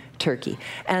in Turkey.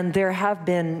 And there have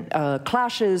been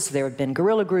clashes, there have been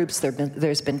guerrilla groups,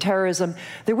 there's been terrorism.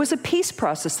 There was a peace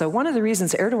process, though. One of the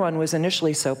reasons Erdogan was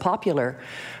initially so popular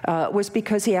was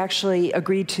because he actually eventually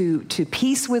agreed to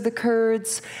peace with the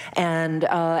Kurds, and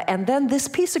then this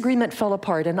peace agreement fell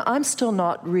apart, and I'm still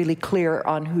not really clear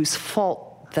on whose fault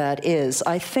that is.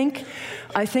 I think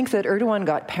that Erdogan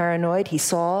got paranoid. He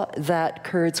saw that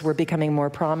Kurds were becoming more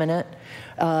prominent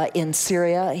in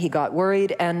Syria. He got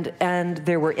worried, and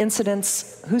there were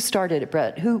incidents. Who started it,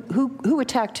 Brett? Who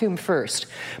attacked whom first?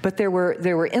 But there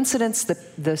were incidents.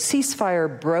 The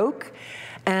ceasefire broke.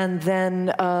 And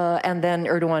then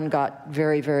Erdogan got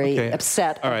very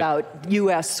upset about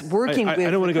U.S. working with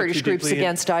the Kurdish groups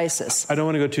against ISIS. I don't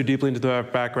want to go too deeply into the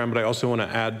background, but I also want to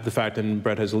add the fact, and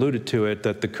Brett has alluded to it,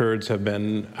 that the Kurds have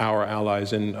been our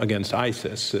allies against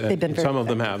ISIS. They've been very Some of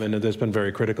them have, and it's been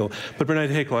very critical. But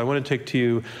Bernard Hakel, I want to take to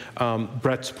you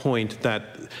Brett's point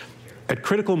that at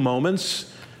critical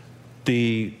moments,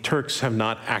 the Turks have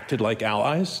not acted like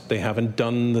allies. They haven't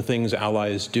done the things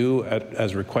allies do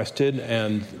as requested,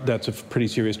 and that's a pretty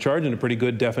serious charge and a pretty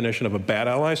good definition of a bad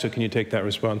ally. So can you take that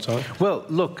response on? Well,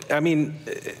 look, I mean,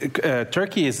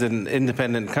 Turkey is an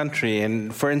independent country,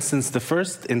 and for instance, the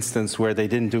first instance where they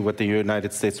didn't do what the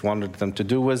United States wanted them to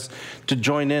do was to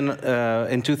join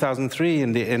in 2003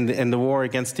 in the war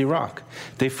against Iraq.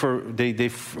 They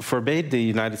forbade the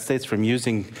United States from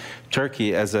using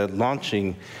Turkey as a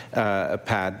launching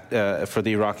pad for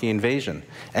the Iraqi invasion.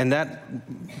 And that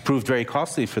proved very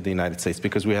costly for the United States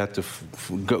because we had to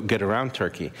get around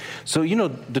Turkey. So, you know,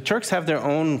 the Turks have their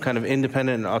own kind of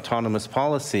independent and autonomous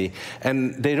policy,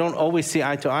 and they don't always see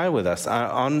eye to eye with us.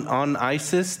 On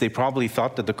ISIS, they probably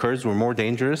thought that the Kurds were more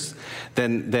dangerous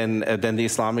than the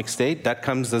Islamic State. That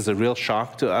comes as a real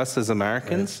shock to us as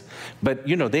Americans. Right. But,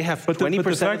 you know, they have 20% But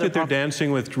the fact that they're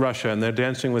dancing with Russia and they're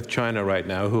dancing with China right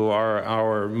now, who are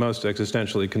our most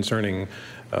existentially concerning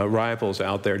rivals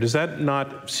out there, does that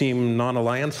not seem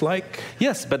non-alliance-like?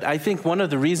 Yes, but I think one of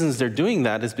the reasons they're doing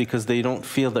that is because they don't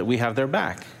feel that we have their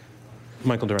back.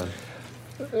 Michael Duran.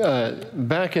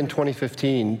 Back in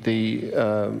 2015,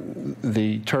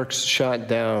 the Turks shot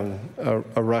down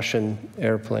a Russian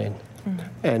airplane.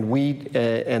 And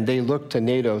they looked to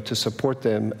NATO to support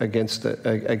them against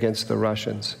the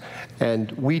Russians.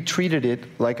 And we treated it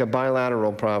like a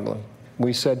bilateral problem.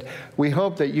 We said, we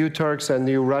hope that you Turks and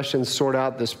you Russians sort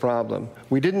out this problem.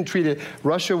 We didn't treat it.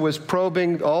 Russia was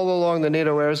probing all along the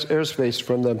NATO airspace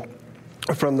from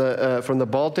the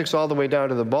Baltics all the way down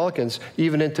to the Balkans,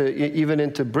 even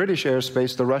into British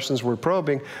airspace. The Russians were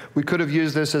probing. We could have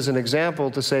used this as an example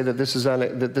to say that this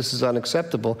is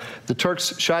unacceptable. The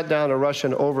Turks shot down a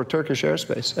Russian over Turkish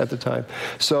airspace at the time.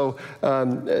 So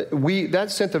that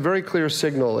sent a very clear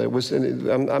signal. It was.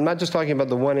 I'm not just talking about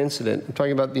the one incident. I'm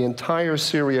talking about the entire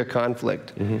Syria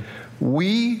conflict. Mm-hmm.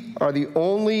 We are the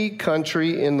only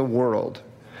country in the world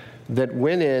that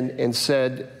went in and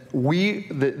said,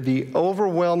 the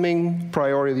overwhelming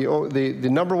priority, the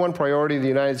number one priority of the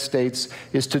United States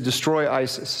is to destroy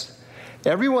ISIS.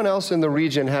 Everyone else in the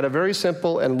region had a very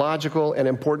simple and logical and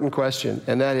important question,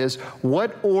 and that is,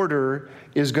 what order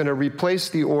is going to replace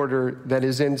the order that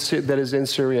is in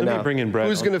Syria now? Let me bring in Brett.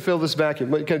 Who's going to fill this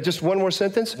vacuum? Just one more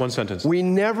sentence? One sentence. We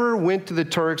never went to the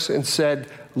Turks and said,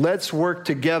 let's work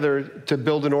together to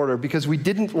build an order, because we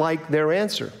didn't like their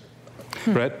answer.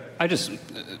 Brett?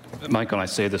 Michael, and I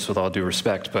say this with all due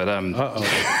respect, but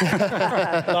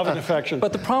love and affection.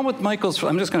 But the problem with Michael's,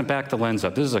 I'm just going to back the lens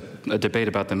up. This is a debate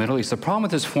about the Middle East. The problem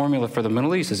with his formula for the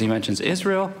Middle East is he mentions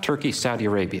Israel, Turkey, Saudi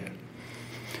Arabia.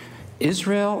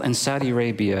 Israel and Saudi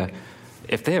Arabia,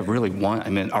 if they have really won, I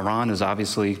mean, Iran is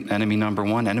obviously enemy number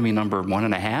one. Enemy number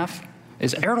 1.5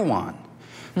 is Erdogan.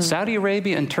 Saudi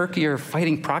Arabia and Turkey are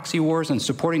fighting proxy wars and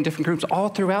supporting different groups all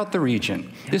throughout the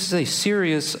region. This is a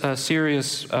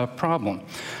serious problem.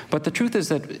 But the truth is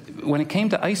that when it came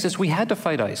to ISIS, we had to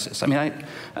fight ISIS. I mean,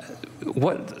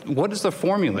 what is the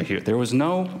formula here? There was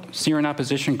no Syrian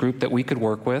opposition group that we could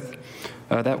work with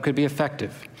that could be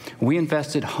effective. We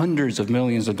invested hundreds of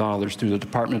millions of dollars through the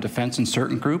Department of Defense in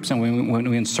certain groups, and when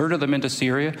we inserted them into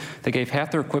Syria, they gave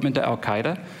half their equipment to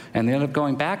al-Qaeda, and they ended up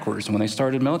going backwards when they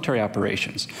started military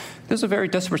operations. This is a very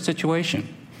desperate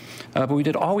situation. But we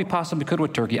did all we possibly could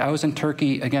with Turkey. I was in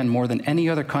Turkey, again, more than any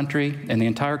other country in the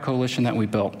entire coalition that we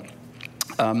built.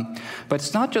 But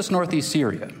it's not just northeast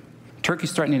Syria.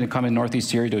 Turkey's threatening to come in northeast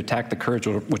Syria to attack the Kurds,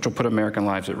 which will put American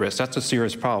lives at risk. That's a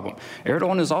serious problem.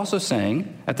 Erdogan is also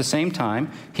saying, at the same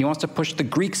time, he wants to push the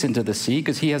Greeks into the sea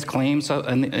because he has claims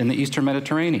in the Eastern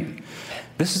Mediterranean.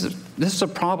 This is a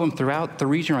problem throughout the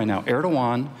region right now.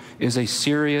 Erdogan is a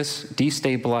serious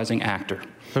destabilizing actor.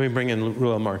 Let me bring in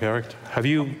Ruel Mark-Eric. Have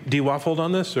you de-waffled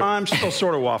on this? Or? I'm still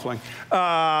sort of waffling.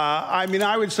 I mean,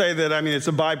 I would say that, it's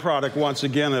a byproduct, once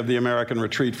again, of the American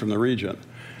retreat from the region.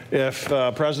 if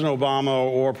President Obama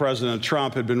or President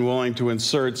Trump had been willing to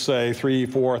insert, say,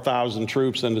 3,000 or 4,000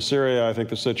 troops into Syria, I think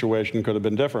the situation could have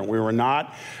been different. We were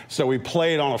not. So we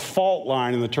played on a fault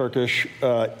line in the Turkish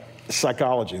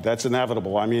psychology. That's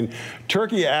inevitable. I mean,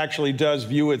 Turkey actually does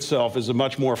view itself as a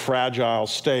much more fragile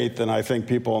state than I think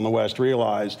people in the West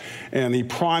realize. And the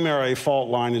primary fault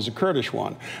line is a Kurdish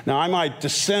one. Now, I might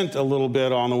dissent a little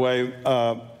bit on the way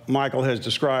Michael has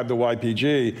described the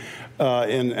YPG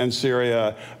in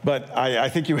Syria, but I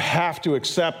think you have to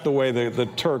accept the way the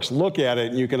Turks look at it,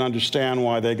 and you can understand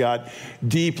why they got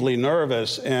deeply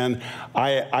nervous. And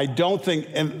I don't think,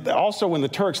 and also when the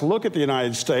Turks look at the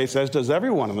United States, as does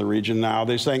everyone in the region now,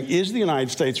 they're saying, is the United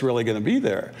States really going to be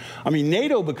there? I mean,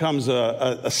 NATO becomes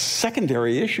a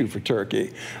secondary issue for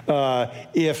Turkey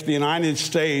if the United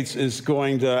States is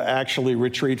going to actually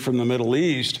retreat from the Middle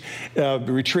East.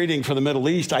 Retreating from the Middle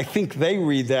East, I think they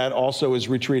read that also as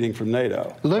retreating from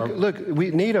NATO. Look,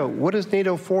 NATO, what is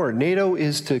NATO for? NATO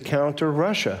is to counter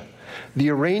Russia. The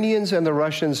Iranians and the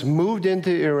Russians moved into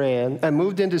Iran and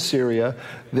moved into Syria.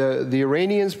 The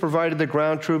Iranians provided the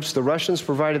ground troops, the Russians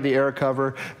provided the air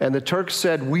cover, and the Turks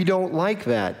said, we don't like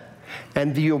that.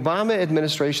 And the Obama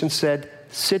administration said,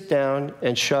 sit down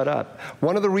and shut up.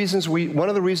 One of the reasons we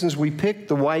picked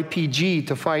the YPG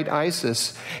to fight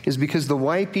ISIS is because the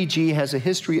YPG has a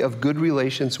history of good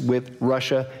relations with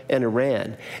Russia and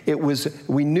Iran.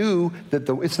 We knew that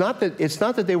it's not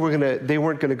that they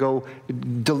weren't going to go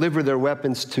deliver their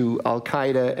weapons to Al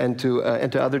Qaeda and to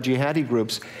other jihadi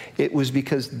groups. It was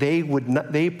because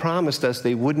they promised us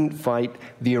they wouldn't fight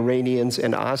the Iranians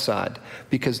and Assad,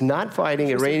 because not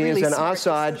fighting Iranians and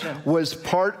Assad was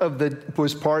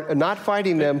not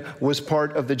fighting them was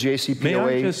part of the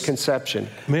JCPOA conception.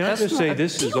 May I just say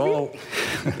this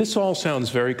all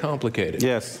sounds very complicated.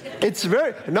 Yes. It's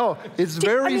very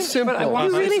simple.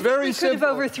 You really think we could have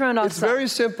overthrown Assad? It's very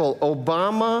simple.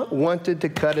 Obama wanted to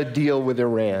cut a deal with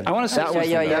Iran. I want to say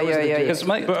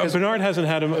Bernard hasn't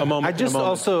had a moment. Just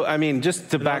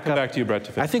to back up. Back to you,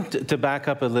 Brett. I think to back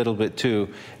up a little bit too.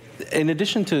 In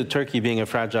addition to Turkey being a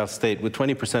fragile state with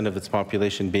 20% of its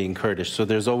population being Kurdish, so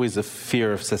there's always a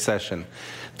fear of secession.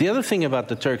 The other thing about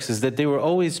the Turks is that they were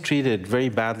always treated very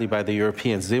badly by the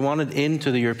Europeans. They wanted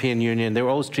into the European Union. They were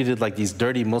always treated like these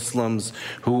dirty Muslims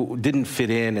who didn't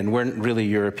fit in and weren't really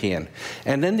European.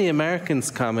 And then the Americans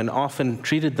come and often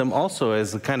treated them also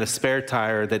as a kind of spare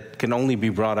tire that can only be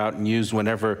brought out and used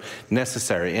whenever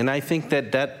necessary. And I think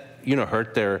that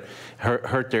hurt their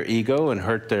ego and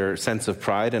hurt their sense of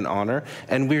pride and honor,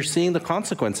 and we're seeing the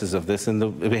consequences of this in the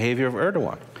behavior of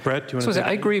Erdogan. Brett, do you want to?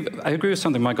 I agree with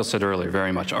something Michael said earlier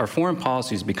very much. Our foreign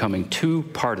policy is becoming too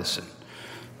partisan.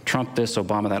 Trump this,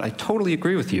 Obama that. I totally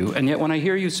agree with you, and yet when I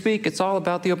hear you speak, it's all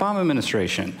about the Obama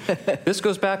administration. This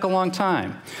goes back a long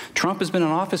time. Trump has been in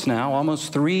office now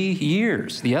almost 3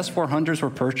 years. The S-400s were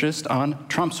purchased on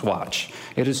Trump's watch.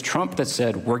 It is Trump that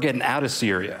said, we're getting out of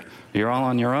Syria. You're all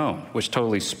on your own, which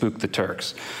totally spooked the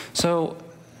Turks. So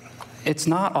it's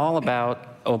not all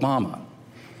about Obama.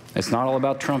 It's not all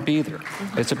about Trump either.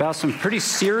 It's about some pretty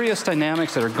serious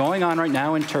dynamics that are going on right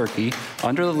now in Turkey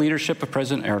under the leadership of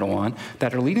President Erdogan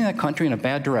that are leading that country in a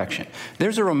bad direction.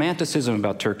 There's a romanticism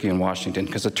about Turkey in Washington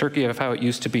because the Turkey of how it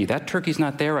used to be. That Turkey's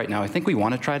not there right now. I think we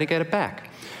want to try to get it back.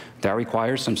 That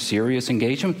requires some serious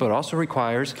engagement, but also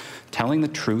requires telling the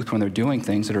truth when they're doing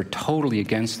things that are totally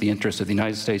against the interests of the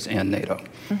United States and NATO.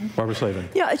 Mm-hmm. Barbara Slavin.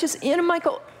 Yeah,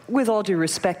 Michael, with all due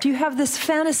respect, you have this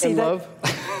fantasy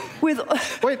Wait,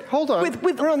 hold on.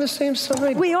 We're on the same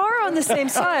side. We are on the same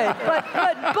side,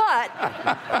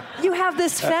 but you have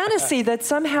this fantasy that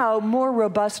somehow more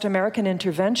robust American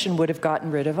intervention would have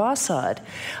gotten rid of Assad.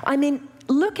 I mean,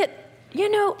 look at. I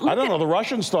don't know. The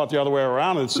Russians thought the other way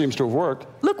around, and it seems to have worked.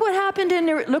 Look what happened in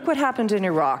Iraq. Look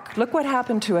what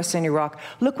happened to us in Iraq.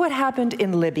 Look what happened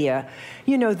in Libya.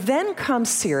 Then comes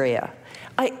Syria.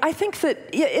 I think that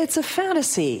it's a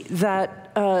fantasy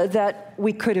that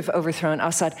we could have overthrown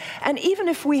Assad. And even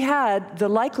if we had, the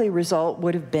likely result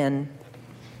would have been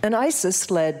an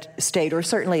ISIS-led state, or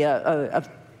certainly a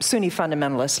Sunni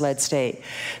fundamentalist-led state.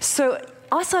 So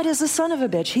Assad is a son of a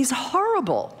bitch. He's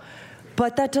horrible.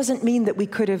 But that doesn't mean that we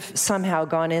could have somehow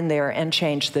gone in there and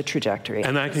changed the trajectory.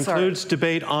 And that concludes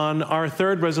debate on our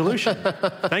third resolution.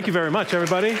 Thank you very much,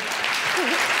 everybody. You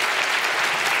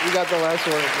got the last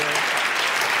one.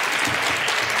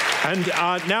 And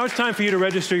now it's time for you to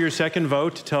register your second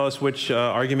vote to tell us which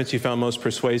arguments you found most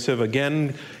persuasive.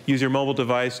 Again, use your mobile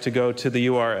device to go to the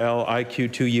URL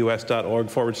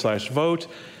iq2us.org/vote.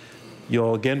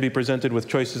 You'll again be presented with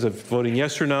choices of voting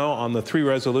yes or no on the 3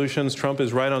 resolutions. Trump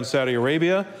is right on Saudi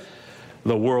Arabia.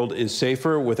 The world is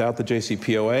safer without the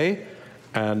JCPOA.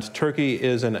 and Turkey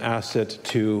is an asset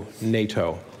to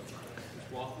NATO.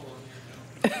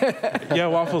 Yeah,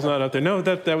 waffle's not out there. No,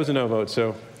 that was a no vote.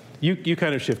 So you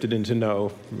kind of shifted into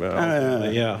no.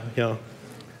 Yeah.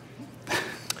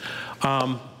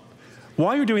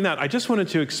 While you're doing that, I just wanted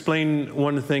to explain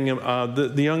one thing.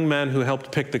 The young man who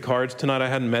helped pick the cards tonight, I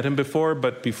hadn't met him before,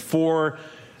 but before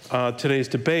today's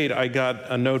debate, I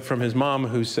got a note from his mom,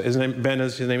 his name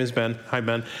is Ben. Hi,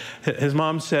 Ben. His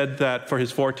mom said that for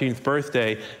his 14th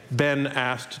birthday, Ben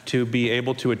asked to be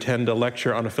able to attend a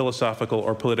lecture on a philosophical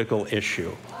or political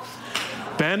issue.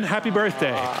 Ben, happy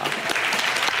birthday.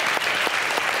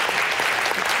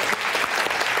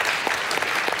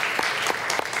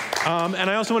 And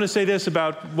I also want to say this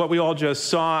about what we all just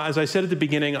saw. As I said at the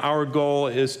beginning, our goal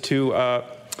is to,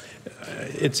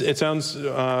 it sounds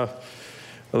a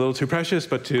little too precious,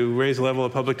 but to raise the level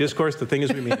of public discourse. The thing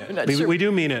is, we mean it. We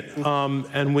do mean it.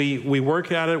 And we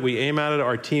work at it, we aim at it.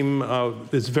 Our team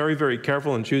is very, very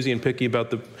careful and choosy and picky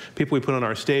about the people we put on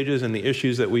our stages and the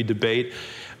issues that we debate.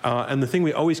 And the thing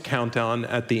we always count on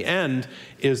at the end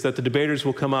is that the debaters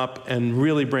will come up and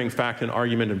really bring fact and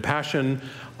argument and passion,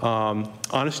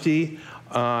 honesty,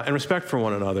 and respect for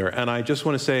one another. And I just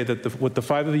want to say that what the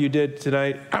five of you did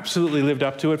tonight absolutely lived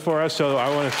up to it for us, so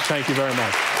I want to thank you very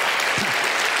much.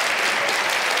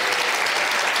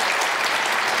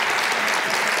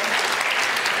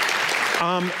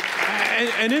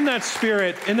 And in that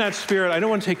spirit, I don't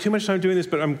want to take too much time doing this,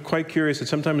 but I'm quite curious that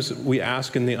sometimes we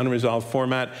ask in the Unresolved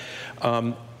format,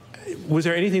 was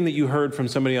there anything that you heard from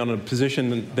somebody on a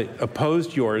position that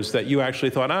opposed yours that you actually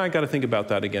thought, I got to think about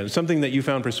that again? Something that you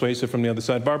found persuasive from the other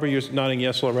side? Barbara, you're nodding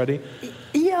yes already?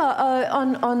 Yeah,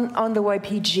 on the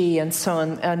YPG and so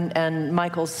on, and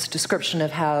Michael's description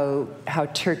of how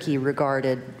Turkey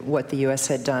regarded what the U.S.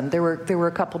 had done. There were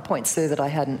a couple points there that I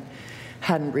hadn't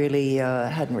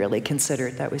really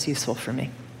considered. That was useful for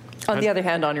me. On the other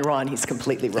hand, on Iran, he's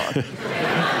completely wrong.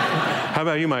 How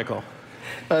about you, Michael?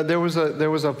 There was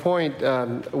a point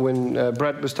when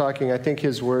Brett was talking. I think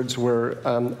his words were,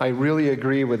 "I really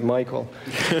agree with Michael."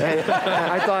 And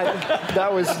I thought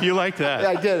that was. You liked that?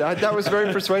 I did. That was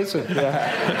very persuasive.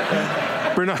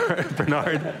 Yeah.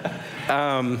 Bernard.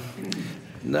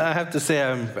 No, I have to say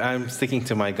I'm sticking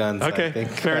to my guns. Okay, I think.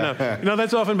 fair enough. No,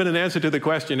 that's often been an answer to the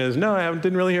question is, no, I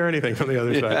didn't really hear anything from the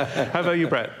other side. How about you,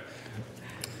 Brett?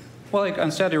 Well, like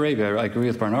on Saudi Arabia, I agree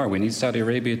with Bernard. We need Saudi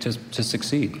Arabia to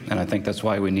succeed, and I think that's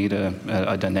why we need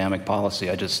a dynamic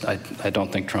policy. I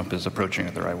don't think Trump is approaching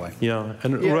it the right way. Yeah,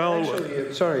 and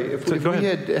actually, sorry, if we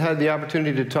had the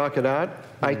opportunity to talk it out,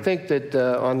 I think that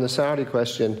on the Saudi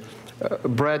question,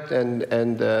 Brett and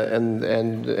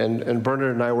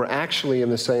Bernard and I were actually in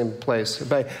the same place.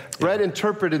 But Brett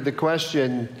interpreted the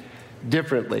question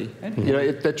differently. You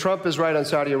know, that Trump is right on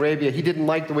Saudi Arabia. He didn't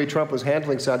like the way Trump was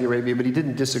handling Saudi Arabia, but he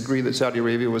didn't disagree that Saudi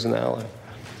Arabia was an ally.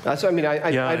 I don't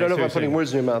know if I'm putting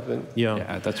words in your mouth. But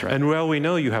yeah, that's right. And well, we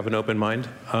know you have an open mind.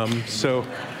 I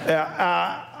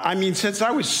mean, since I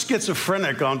was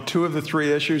schizophrenic on 2 of the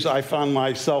 3 issues, I found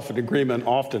myself in agreement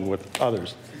often with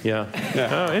others. Yeah.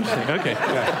 Oh, interesting. Okay.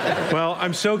 Yeah. Well,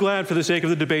 I'm so glad for the sake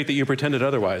of the debate that you pretended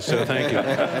otherwise, so thank you.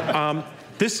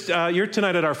 You're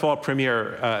tonight at our fall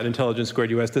premiere at Intelligence Squared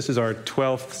US. This is our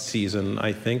 12th season,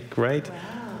 I think, right? Wow.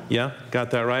 Yeah, got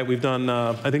that right. We've done,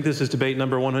 I think this is debate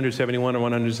number 171 or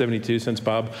 172 since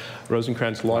Bob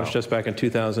Rosencrantz launched us back in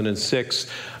 2006.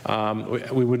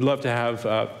 We would love to have,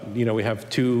 we have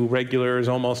 2 regulars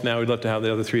almost now. We'd love to have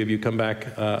the other 3 of you come back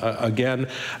again.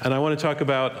 And I want to talk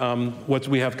about what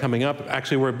we have coming up.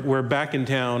 Actually, we're back in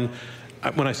town.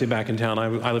 When I say back in town,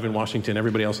 I live in Washington.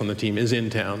 Everybody else on the team is in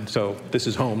town. So this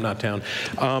is home, not town.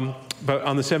 But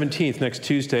on the 17th, next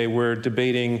Tuesday, we're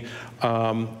debating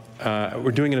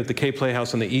we're doing it at the K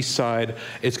Playhouse on the east side.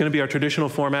 It's going to be our traditional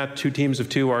format, 2 teams of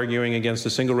 2 arguing against a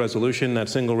single resolution. That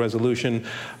single resolution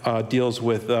deals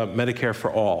with Medicare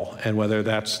for all, and whether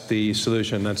that's the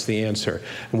solution, that's the answer,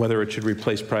 and whether it should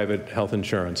replace private health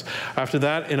insurance. After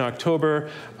that, in October,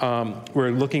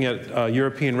 we're looking at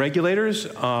European regulators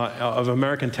of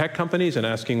American tech companies and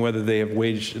asking whether they have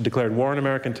declared war on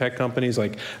American tech companies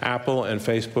like Apple and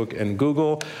Facebook and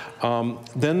Google.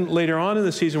 Then later on in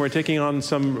the season, we're taking on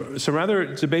some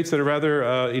rather debates that are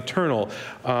rather eternal.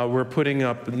 We're putting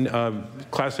up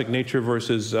classic nature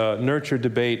versus nurture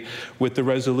debate with the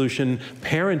resolution,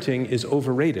 parenting is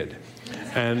overrated.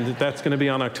 And that's going to be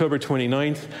on October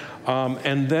 29th.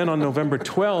 And then on November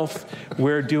 12th,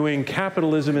 we're doing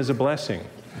capitalism is a blessing.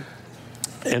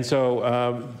 And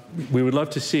so we would love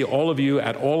to see all of you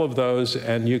at all of those,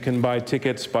 and you can buy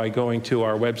tickets by going to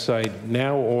our website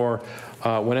now or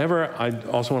whenever. I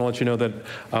also want to let you know that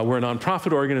we're a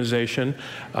nonprofit organization.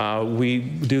 We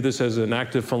do this as an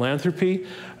act of philanthropy.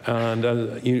 And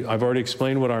I've already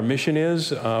explained what our mission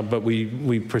is, but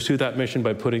we pursue that mission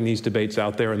by putting these debates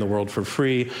out there in the world for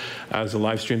free as a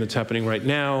live stream that's happening right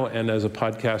now and as a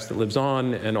podcast that lives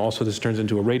on. And also this turns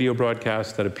into a radio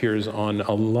broadcast that appears on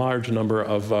a large number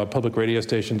of public radio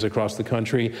stations across the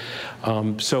country.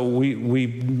 So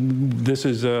this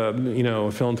is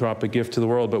a philanthropic gift to the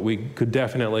world, but we could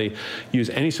definitely use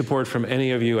any support from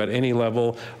any of you at any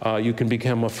level. You can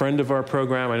become a friend of our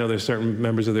program. I know there's certain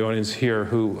members of the audience here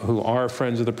who are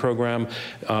friends of the program.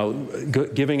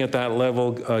 Giving at that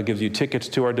level gives you tickets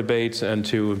to our debates and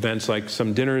to events like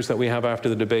some dinners that we have after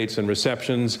the debates and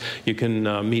receptions. You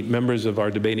can meet members of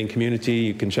our debating community.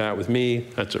 You can chat with me.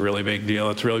 That's a really big deal.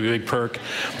 That's a really big perk.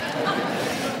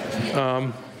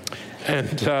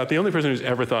 And the only person who's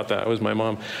ever thought that was my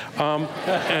mom.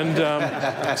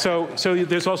 So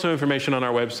there's also information on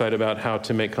our website about how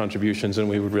to make contributions, and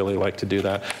we would really like to do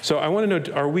that. So I want to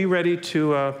know, are we ready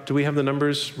to, do we have the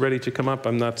numbers ready to come up?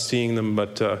 I'm not seeing them,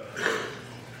 but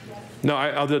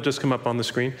no, they'll just come up on the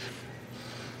screen.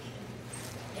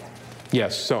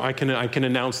 Yes, so I can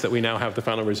announce that we now have the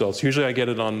final results. Usually I get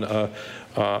it on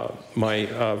my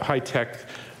high-tech,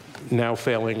 now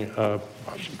failing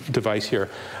device here.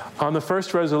 On the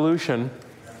first resolution,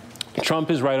 Trump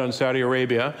is right on Saudi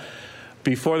Arabia.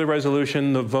 Before the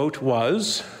resolution, the vote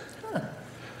was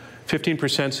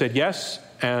 15% said yes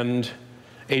and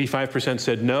 85%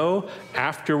 said no.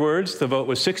 Afterwards, the vote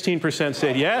was 16%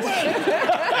 said yes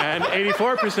and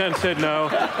 84% said no.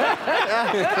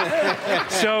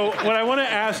 So what I want to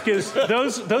ask is,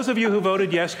 those of you who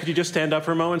voted yes, could you just stand up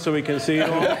for a moment so we can see you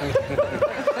all?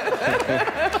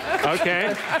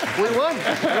 Okay. We won.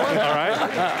 All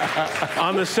right.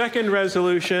 On the second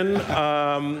resolution,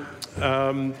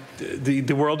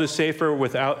 the world is safer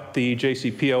without the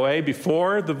JCPOA.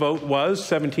 Before, the vote was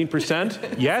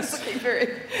 17% yes,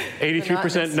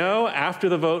 83% no. After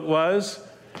the vote was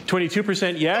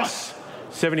 22% yes,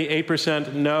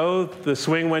 78% no. The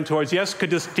swing went towards yes.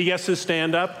 Could the yeses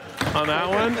stand up on that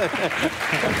one?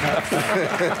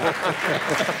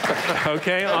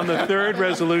 Okay, on the third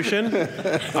resolution,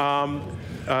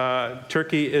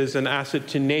 Turkey is an asset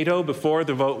to NATO. Before,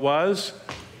 the vote was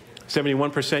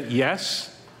 71%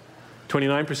 yes,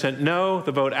 29% no.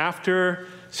 The vote after,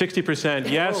 60%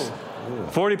 yes,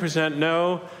 40%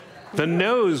 no. The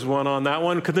noes won on that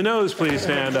one. Could the noes please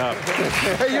stand up?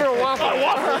 Hey, you're a waffler.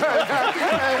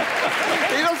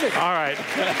 He doesn't. All right.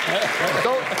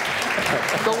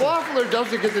 The waffler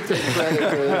doesn't get to take credit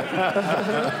for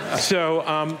that.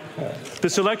 So the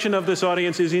selection of this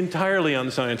audience is entirely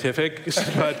unscientific,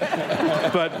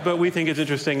 but we think it's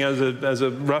interesting as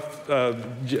a rough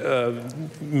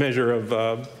measure of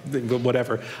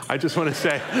whatever. I just want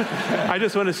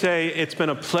to say it's been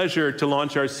a pleasure to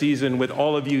launch our season with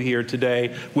all of you here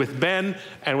today, with Ben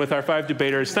and with our 5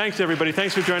 debaters. Thanks, everybody.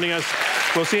 Thanks for joining us.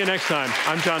 We'll see you next time.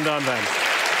 I'm John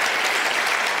Donvan.